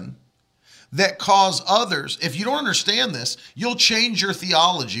and women that cause others, if you don't understand this, you'll change your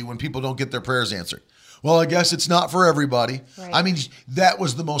theology when people don't get their prayers answered. Well, I guess it's not for everybody. Right. I mean, that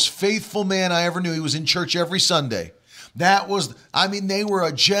was the most faithful man I ever knew. He was in church every Sunday. They were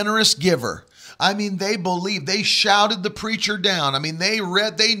a generous giver. I mean, they believed, they shouted the preacher down. I mean, they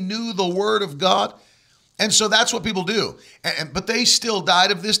knew the word of God. And so that's what people do. But they still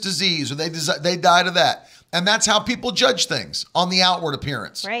died of this disease, or they died of that. And that's how people judge things, on the outward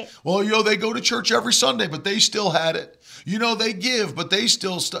appearance. Right. Well, they go to church every Sunday, but they still had it. They give, but they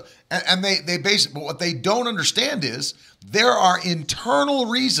still and they basically, but what they don't understand is there are internal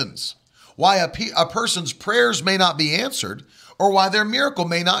reasons why a person's prayers may not be answered, or why their miracle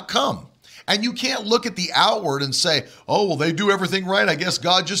may not come. And you can't look at the outward and say, oh, well, they do everything right. I guess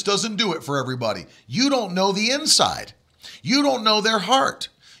God just doesn't do it for everybody. You don't know the inside. You don't know their heart.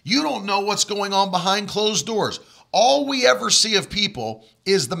 You don't know what's going on behind closed doors. All we ever see of people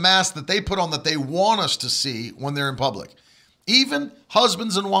is the mask that they put on that they want us to see when they're in public. Even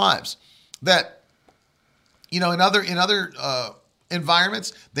husbands and wives that, in other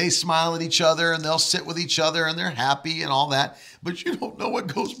environments, they smile at each other and they'll sit with each other and they're happy and all that. But you don't know what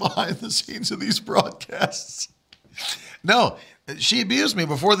goes behind the scenes of these broadcasts. No, she abused me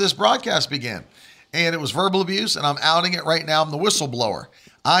before this broadcast began. And it was verbal abuse, and I'm outing it right now. I'm the whistleblower.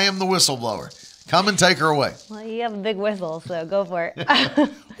 I am the whistleblower. Come and take her away. Well, you have a big whistle, so go for it.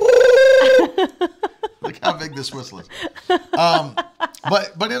 Look how big this whistle is.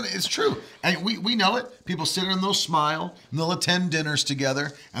 But it's true. And we know it. People sit there and they'll smile and they'll attend dinners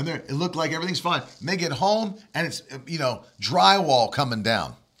together and it look like everything's fine. And they get home and it's, drywall coming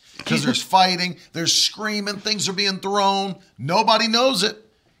down because there's fighting, there's screaming, things are being thrown. Nobody knows it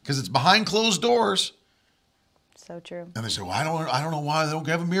because it's behind closed doors. So true. And they say, well, I don't know why they don't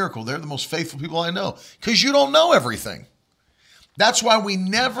have a miracle. They're the most faithful people I know. Because you don't know everything. That's why we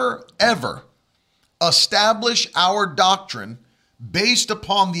never, ever establish our doctrine based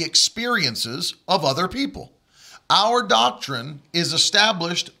upon the experiences of other people. Our doctrine is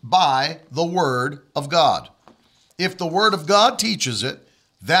established by the Word of God. If the Word of God teaches it,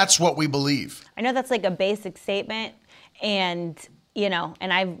 that's what we believe. I know that's like a basic statement, and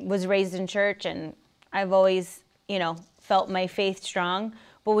I was raised in church, and I've always, felt my faith strong.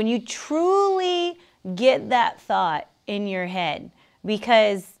 But when you truly get that thought in your head,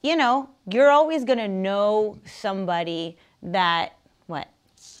 because, you're always going to know somebody that, what?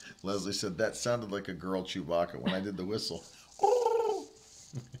 Leslie said, that sounded like a girl Chewbacca when I did the whistle.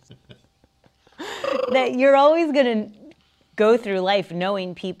 That you're always going to go through life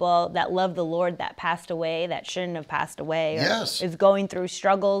knowing people that love the Lord that passed away, that shouldn't have passed away, or yes, is going through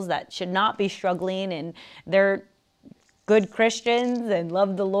struggles that should not be struggling, and they're good Christians and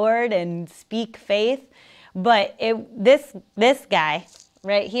love the Lord and speak faith. But this guy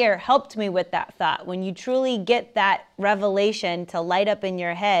right here helped me with that thought. When you truly get that revelation to light up in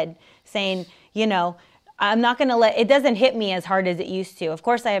your head saying, I'm not going to it doesn't hit me as hard as it used to. Of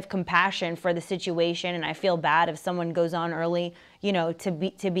course, I have compassion for the situation, and I feel bad if someone goes on early, to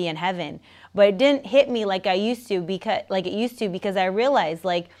be in heaven. But it didn't hit me like it used to because I realized,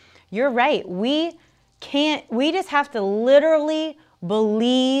 you're right. We just have to literally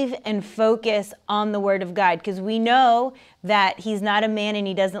believe and focus on the Word of God, because we know that He's not a man and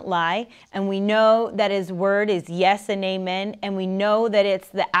He doesn't lie, and we know that His Word is yes and amen, and we know that it's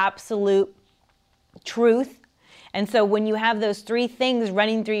the absolute truth. And so when you have those three things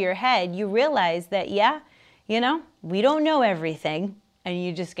running through your head, you realize that, we don't know everything, and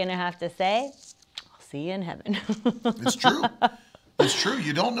you're just going to have to say, I'll see you in heaven. It's true. It's true.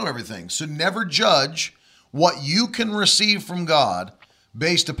 You don't know everything. So never judge what you can receive from God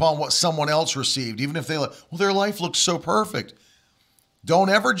based upon what someone else received, even if their life looks so perfect. Don't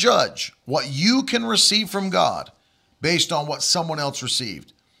ever judge what you can receive from God based on what someone else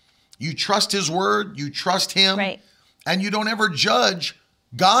received. You trust His Word, you trust Him, right, and you don't ever judge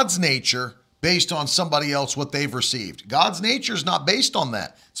God's nature based on somebody else, what they've received. God's nature is not based on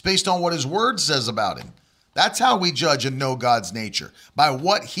that. It's based on what His Word says about Him. That's how we judge and know God's nature, by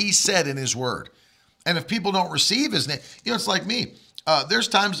what He said in His Word. And if people don't receive His name, it's like me. There's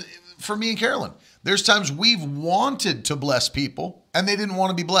times, for me and Carolyn, there's times we've wanted to bless people and they didn't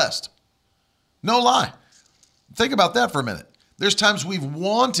want to be blessed. No lie. Think about that for a minute. There's times we've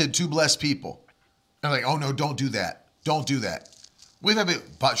wanted to bless people. And like, oh no, don't do that. Don't do that. We've had to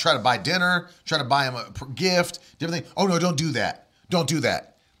try to buy dinner, try to buy them a gift, different thing. Oh no, don't do that. Don't do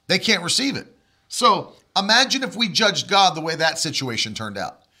that. They can't receive it. So imagine if we judged God the way that situation turned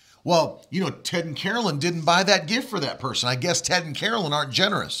out. Well, Ted and Carolyn didn't buy that gift for that person. I guess Ted and Carolyn aren't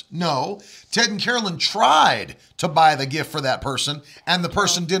generous. No, Ted and Carolyn tried to buy the gift for that person and the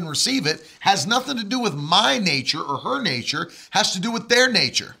person didn't receive it. Has nothing to do with my nature or her nature, has to do with their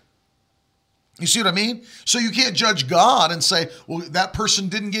nature. You see what I mean? So you can't judge God and say, well, that person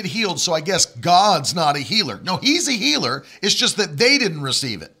didn't get healed, so I guess God's not a healer. No, he's a healer. It's just that they didn't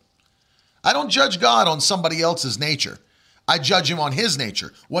receive it. I don't judge God on somebody else's nature. I judge him on his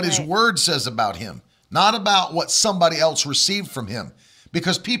nature, what his word says about him, not about what somebody else received from him,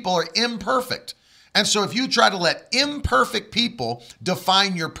 because people are imperfect. And so if you try to let imperfect people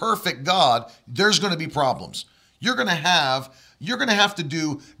define your perfect God, there's going to be problems. You're going to have to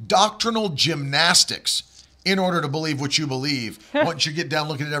do doctrinal gymnastics in order to believe what you believe once you get down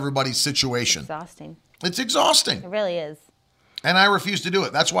looking at everybody's situation. Exhausting. It's exhausting. It really is. And I refuse to do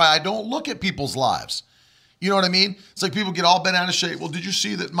it. That's why I don't look at people's lives. You know what I mean? It's like people get all bent out of shape. Well, did you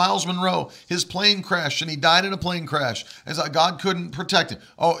see that Miles Monroe, his plane crashed and he died in a plane crash? And it's like God couldn't protect him.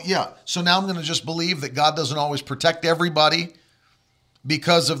 Oh, yeah. So now I'm going to just believe that God doesn't always protect everybody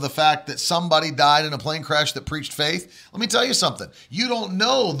because of the fact that somebody died in a plane crash that preached faith. Let me tell you something. You don't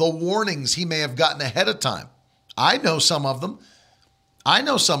know the warnings he may have gotten ahead of time. I know some of them.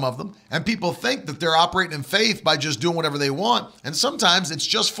 And people think that they're operating in faith by just doing whatever they want. And sometimes it's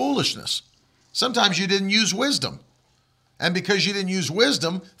just foolishness. Sometimes you didn't use wisdom. And because you didn't use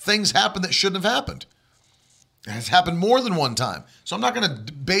wisdom, things happen that shouldn't have happened. It has happened more than one time. So I'm not going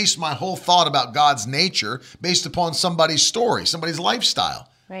to base my whole thought about God's nature based upon somebody's story, somebody's lifestyle.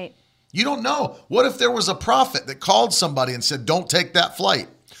 Right. You don't know. What if there was a prophet that called somebody and said, don't take that flight?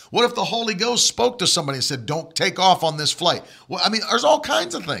 What if the Holy Ghost spoke to somebody and said, don't take off on this flight? Well, I mean, there's all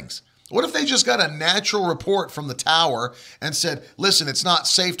kinds of things. What if they just got a natural report from the tower and said, listen, it's not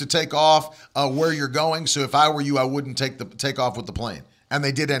safe to take off where you're going. So if I were you, I wouldn't take off with the plane. And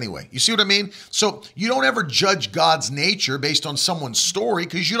they did anyway. You see what I mean? So you don't ever judge God's nature based on someone's story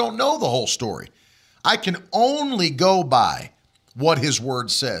because you don't know the whole story. I can only go by what his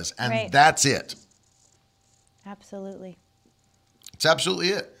word says. And that's it. Absolutely. It's absolutely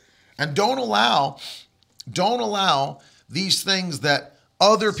it. And don't allow these things that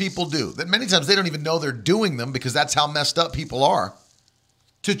other people do, that many times they don't even know they're doing them because that's how messed up people are,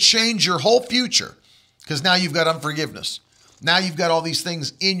 to change your whole future. Because now you've got unforgiveness. Now you've got all these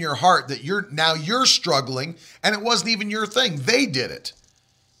things in your heart that you're struggling, and it wasn't even your thing. They did it.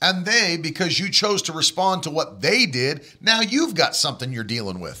 And because you chose to respond to what they did, now you've got something you're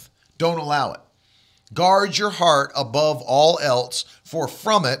dealing with. Don't allow it. Guard your heart above all else, for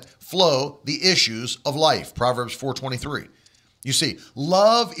from it flow the issues of life. Proverbs 4:23. You see,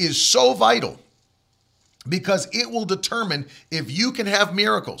 love is so vital because it will determine if you can have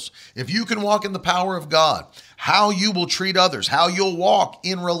miracles, if you can walk in the power of God, how you will treat others, how you'll walk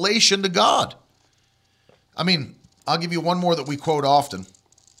in relation to God. I mean, I'll give you one more that we quote often.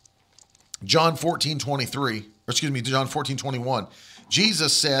 John 14:21.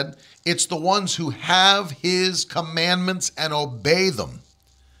 Jesus said, it's the ones who have his commandments and obey them.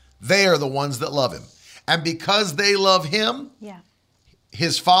 They are the ones that love him. And because they love him,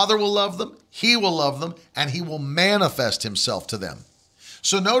 his Father will love them, he will love them, and he will manifest himself to them.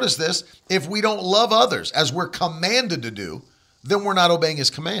 So notice this, if we don't love others as we're commanded to do, then we're not obeying his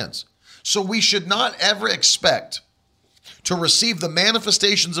commands. So we should not ever expect to receive the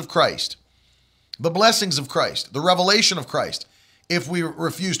manifestations of Christ, the blessings of Christ, the revelation of Christ, if we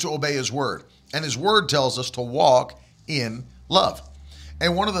refuse to obey his word. And his word tells us to walk in love.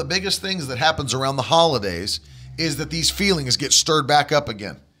 And one of the biggest things that happens around the holidays is that these feelings get stirred back up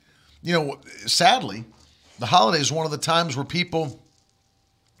again. You know, sadly, the holidays is one of the times where people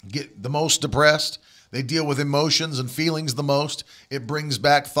get the most depressed. They deal with emotions and feelings the most. It brings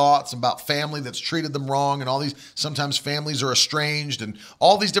back thoughts about family that's treated them wrong and all these. Sometimes families are estranged and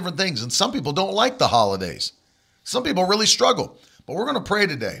all these different things. And some people don't like the holidays. Some people really struggle. But we're going to pray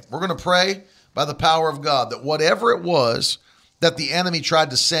today. We're going to pray by the power of God that whatever it was that the enemy tried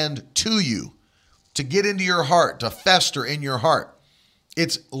to send to you, to get into your heart, to fester in your heart,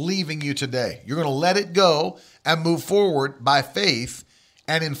 it's leaving you today. You're going to let it go and move forward by faith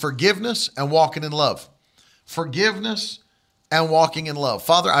and in forgiveness and walking in love. Forgiveness and walking in love.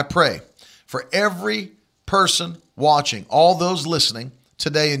 Father, I pray for every person watching, all those listening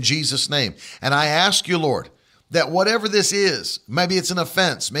today in Jesus' name. And I ask you, Lord, that whatever this is, maybe it's an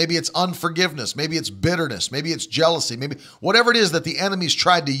offense, maybe it's unforgiveness, maybe it's bitterness, maybe it's jealousy, maybe whatever it is that the enemy's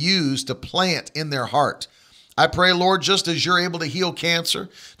tried to use to plant in their heart. I pray, Lord, just as you're able to heal cancer,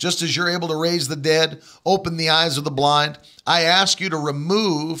 just as you're able to raise the dead, open the eyes of the blind, I ask you to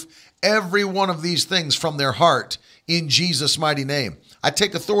remove every one of these things from their heart in Jesus' mighty name. I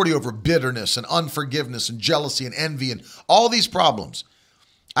take authority over bitterness and unforgiveness and jealousy and envy and all these problems.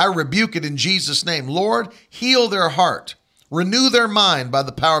 I rebuke it in Jesus' name. Lord, heal their heart. Renew their mind by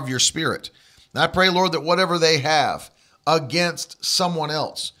the power of your Spirit. And I pray, Lord, that whatever they have against someone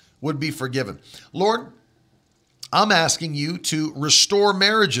else would be forgiven. Lord, I'm asking you to restore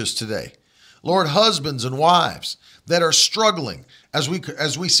marriages today. Lord, husbands and wives that are struggling, as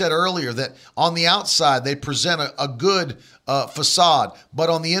we said earlier, that on the outside they present a good facade, but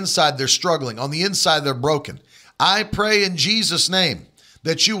on the inside they're struggling. On the inside they're broken. I pray in Jesus' name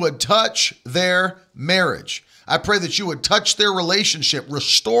that you would touch their marriage. I pray that you would touch their relationship,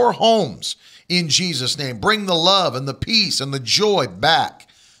 restore homes in Jesus' name. Bring the love and the peace and the joy back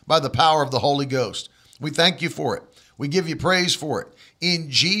by the power of the Holy Ghost. We thank you for it. We give you praise for it.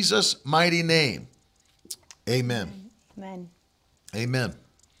 In Jesus' mighty name, amen. Amen. Amen.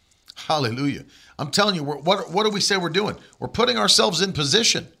 Hallelujah. I'm telling you, what do we say we're doing? We're putting ourselves in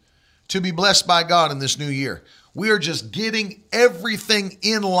position to be blessed by God in this new year. We are just getting everything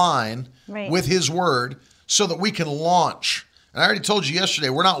in line with his word so that we can launch. And I already told you yesterday,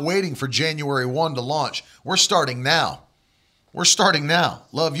 we're not waiting for January 1 to launch. We're starting now. We're starting now.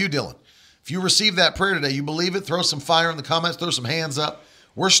 Love you, Dylan. If you receive that prayer today, you believe it, throw some fire in the comments, throw some hands up.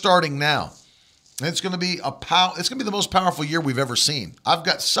 We're starting now. And it's going to be the most powerful year we've ever seen. I've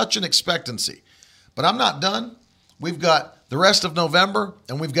got such an expectancy. But I'm not done. We've got the rest of November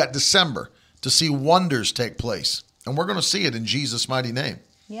and we've got December to see wonders take place. And we're going to see it in Jesus' mighty name.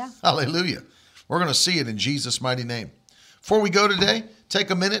 Yeah. Hallelujah. We're going to see it in Jesus' mighty name. Before we go today,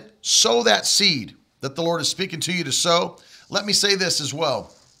 take a minute, sow that seed that the Lord is speaking to you to sow. Let me say this as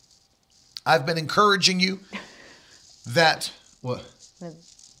well. I've been encouraging you that, what?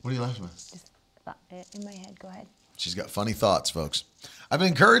 What are you laughing at? Just in my head, go ahead. She's got funny thoughts, folks. I've been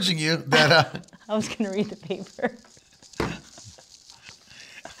encouraging you that... I was going to read the paper.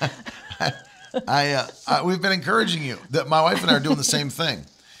 We've been encouraging you that my wife and I are doing the same thing.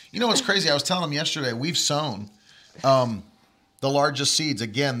 You know what's crazy? I was telling them yesterday, we've sown the largest seeds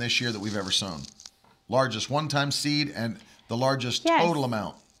again this year that we've ever sown. Largest one-time seed and the largest total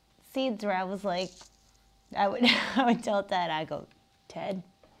amount. Seeds where I was like, I would tell Ted, I go, Ted,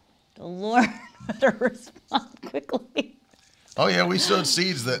 the Lord better respond quickly. Oh yeah, we sowed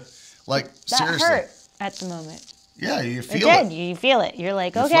seeds that, like, that seriously. hurt at the moment. Yeah, you feel it. You feel it. You're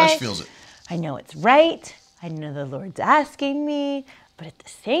like, Your okay. flesh feels it. I know it's right. I know the Lord's asking me, but at the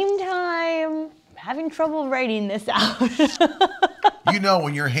same time, I'm having trouble writing this out. You know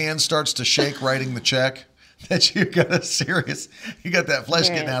when your hand starts to shake writing the check, that you got that flesh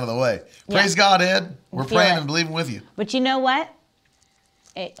getting out of the way. Praise God, Ed. We're praying and believing with you. But you know what?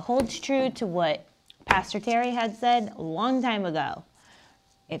 It holds true to what Pastor Terry had said a long time ago.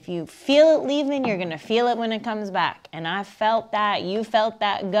 If you feel it leaving, you're going to feel it when it comes back. And I felt that. You felt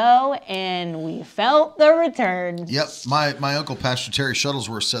that go, and we felt the return. Yep. My uncle, Pastor Terry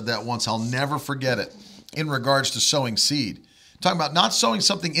Shuttlesworth, said that once. I'll never forget it in regards to sowing seed. Talking about not sowing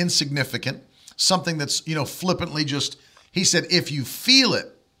something insignificant, something that's, flippantly just, he said, if you feel it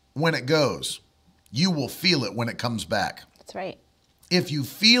when it goes, you will feel it when it comes back. That's right. If you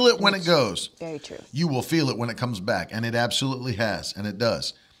feel it when it goes, very true. You will feel it when it comes back. And it absolutely has, and it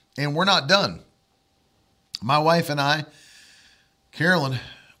does. And we're not done. My wife and I, Carolyn,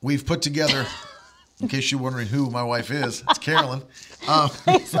 we've put together, in case you're wondering who my wife is, it's Carolyn.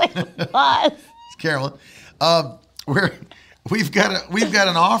 It's like, what? It's Carolyn. We've got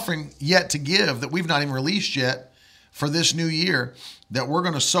an offering yet to give that we've not even released yet for this new year that we're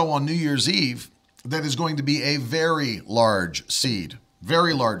going to sow on New Year's Eve that is going to be a very large seed.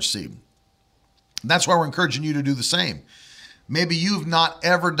 Very large seed. And that's why we're encouraging you to do the same. Maybe you've not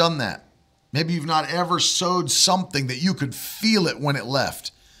ever done that. Maybe you've not ever sowed something that you could feel it when it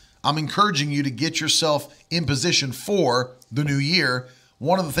left. I'm encouraging you to get yourself in position for the new year.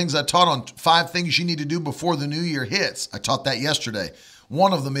 One of the things I taught on 5 things you need to do before the new year hits, I taught that yesterday.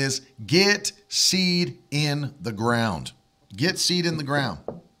 One of them is get seed in the ground. Get seed in the ground.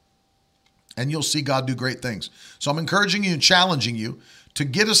 And you'll see God do great things. So I'm encouraging you and challenging you to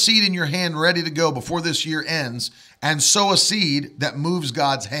get a seed in your hand ready to go before this year ends and sow a seed that moves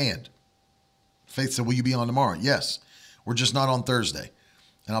God's hand. Faith said, will you be on tomorrow? Yes. We're just not on Thursday.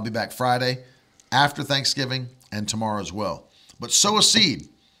 And I'll be back Friday after Thanksgiving and tomorrow as well. But sow a seed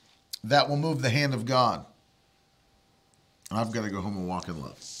that will move the hand of God. And I've got to go home and walk in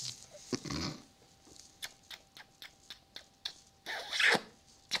love.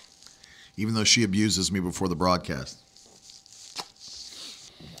 Even though she abuses me before the broadcast.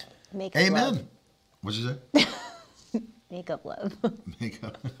 Makeup Amen. Love. What'd you say? Makeup love.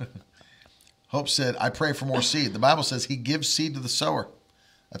 Makeup. Hope said, I pray for more seed. The Bible says he gives seed to the sower.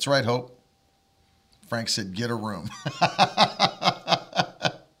 That's right, Hope. Frank said, get a room.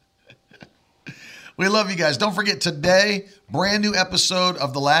 We love you guys. Don't forget today, brand new episode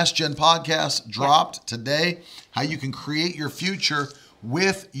of the Last Gen podcast dropped today. How you can create your future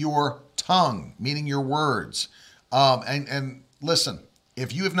with your tongue, meaning your words. And listen,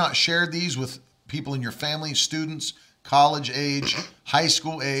 if you have not shared these with people in your family, students, college age, high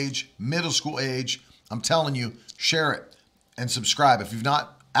school age, middle school age, I'm telling you, share it and subscribe. If you've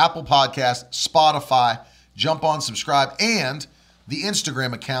not, Apple Podcasts, Spotify, jump on, subscribe, and the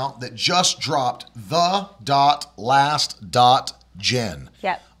Instagram account that just dropped, the.last.gen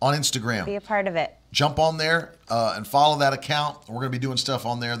on Instagram. Be a part of it. Jump on there and follow that account. We're going to be doing stuff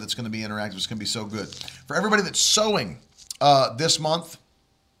on there that's going to be interactive. It's going to be so good. For everybody that's sewing this month,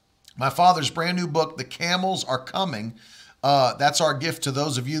 my father's brand new book, The Camels Are Coming. That's our gift to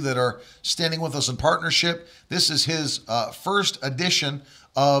those of you that are standing with us in partnership. This is his first edition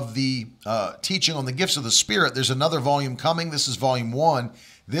of the teaching on the gifts of the Spirit. There's another volume coming. This is volume 1.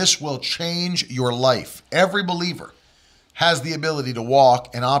 This will change your life. Every believer has the ability to walk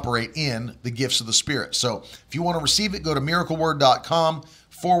and operate in the gifts of the Spirit. So if you want to receive it, go to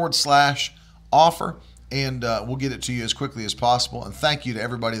miracleword.com/offer, and we'll get it to you as quickly as possible. And thank you to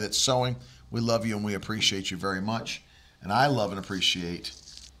everybody that's sewing. We love you and we appreciate you very much. And I love and appreciate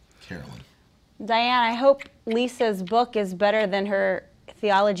Carolyn. Diane, I hope Lisa's book is better than her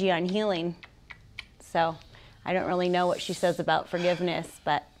theology on healing. So I don't really know what she says about forgiveness,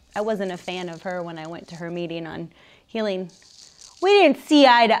 but I wasn't a fan of her when I went to her meeting on healing. We didn't see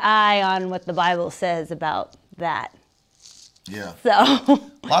eye to eye on what the Bible says about that. Yeah. So a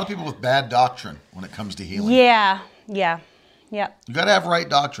lot of people with bad doctrine when it comes to healing. Yep. You got to have right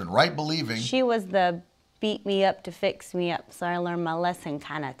doctrine, right believing. She was the beat me up to fix me up, so I learned my lesson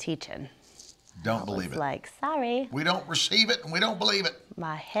kind of teaching. Don't believe it. Like, sorry. We don't receive it and we don't believe it.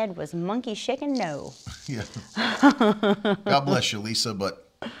 My head was monkey shaking no. Yeah. God bless you, Lisa, but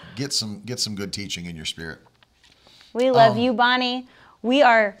get some good teaching in your spirit. We love you, Bonnie. We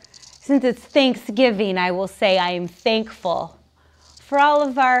are, since it's Thanksgiving, I will say I am thankful for all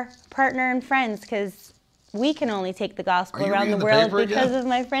of our partner and friends, because we can only take the gospel around the world because of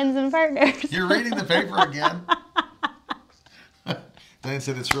my friends and partners. You're reading the paper again? Diane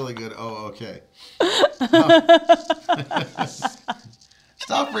said it's really good. Oh, okay.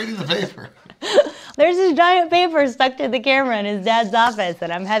 Stop reading the paper. There's this giant paper stuck to the camera in his dad's office,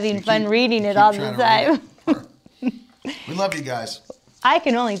 and I'm having fun reading it all the time. We love you guys. I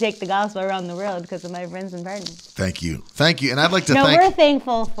can only take the gospel around the world because of my friends and partners. Thank you. Thank you. And I'd like to we're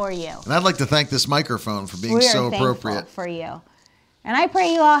thankful for you. And I'd like to thank this microphone for being so appropriate. Thankful for you. And I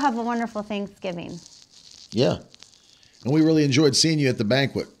pray you all have a wonderful Thanksgiving. Yeah. And we really enjoyed seeing you at the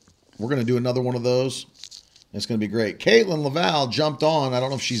banquet. We're going to do another one of those. It's going to be great. Caitlin Laval jumped on. I don't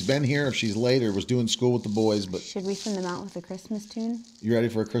know if she's been here, if she's late, or was doing school with the boys. But should we send them out with a Christmas tune? You ready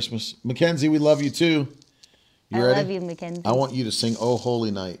for a Christmas? Mackenzie, we love you too. You ready? I love you, Mackenzie. I want you to sing "Oh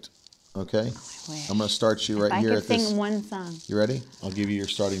Holy Night." Okay? Oh, I'm going to start you right here at this. I could sing one song. You ready? I'll give you your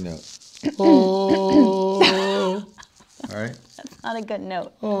starting note. Oh. All right. That's not a good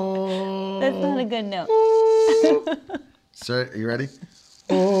note. Oh. That's not a good note. Sir, are you ready?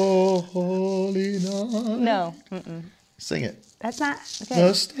 Oh, holy night. No. Sing it. That's not good.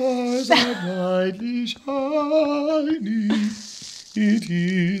 The stars are brightly shining. It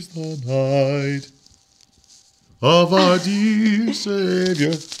is the night of our dear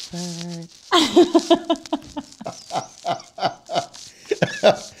Savior.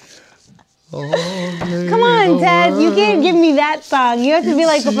 Come on, Ted. You can't give me that song. You have to be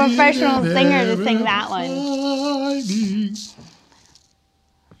like a professional singer to sing that one.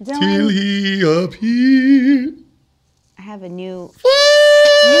 Till he appear. I have new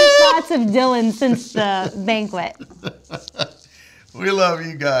thoughts of Dylan since the banquet. We love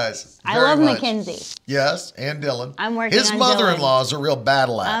you guys. I love Mackenzie. Yes, and Dylan. I'm working on His mother-in-law is a real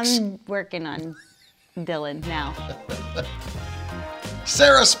battle axe. I'm working on Dylan now.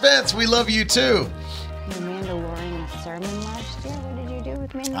 Sarah Spence, we love you too. The Mandalorian sermon last year? What did you do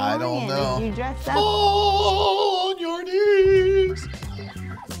with Mandalorian? I don't know. Did you dress up? On your knees.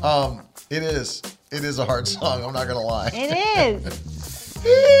 It is a hard song, I'm not gonna lie. It is.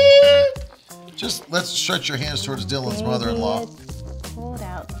 Just let's stretch your hands towards Dylan's mother-in-law. Cold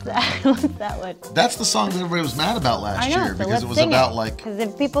outside. What's that one? That's the song that everybody was mad about last year because it was about like. Because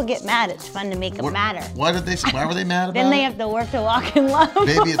if people get mad, it's fun to make them madder. Why were they mad about? Then they have to work to walk in love.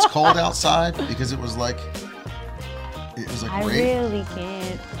 Maybe it's cold outside because it was like I rape. Really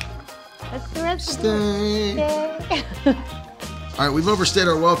can't. What's the rest Stay. of it? All right, we've overstayed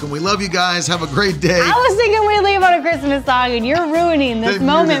our welcome. We love you guys. Have a great day. I was thinking we'd leave on a Christmas song, and you're ruining this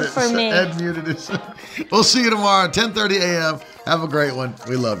moment for me. Ed muted it. We'll see you tomorrow at 10:30 a.m. Have a great one.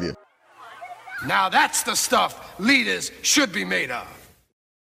 We love you. Now that's the stuff leaders should be made of.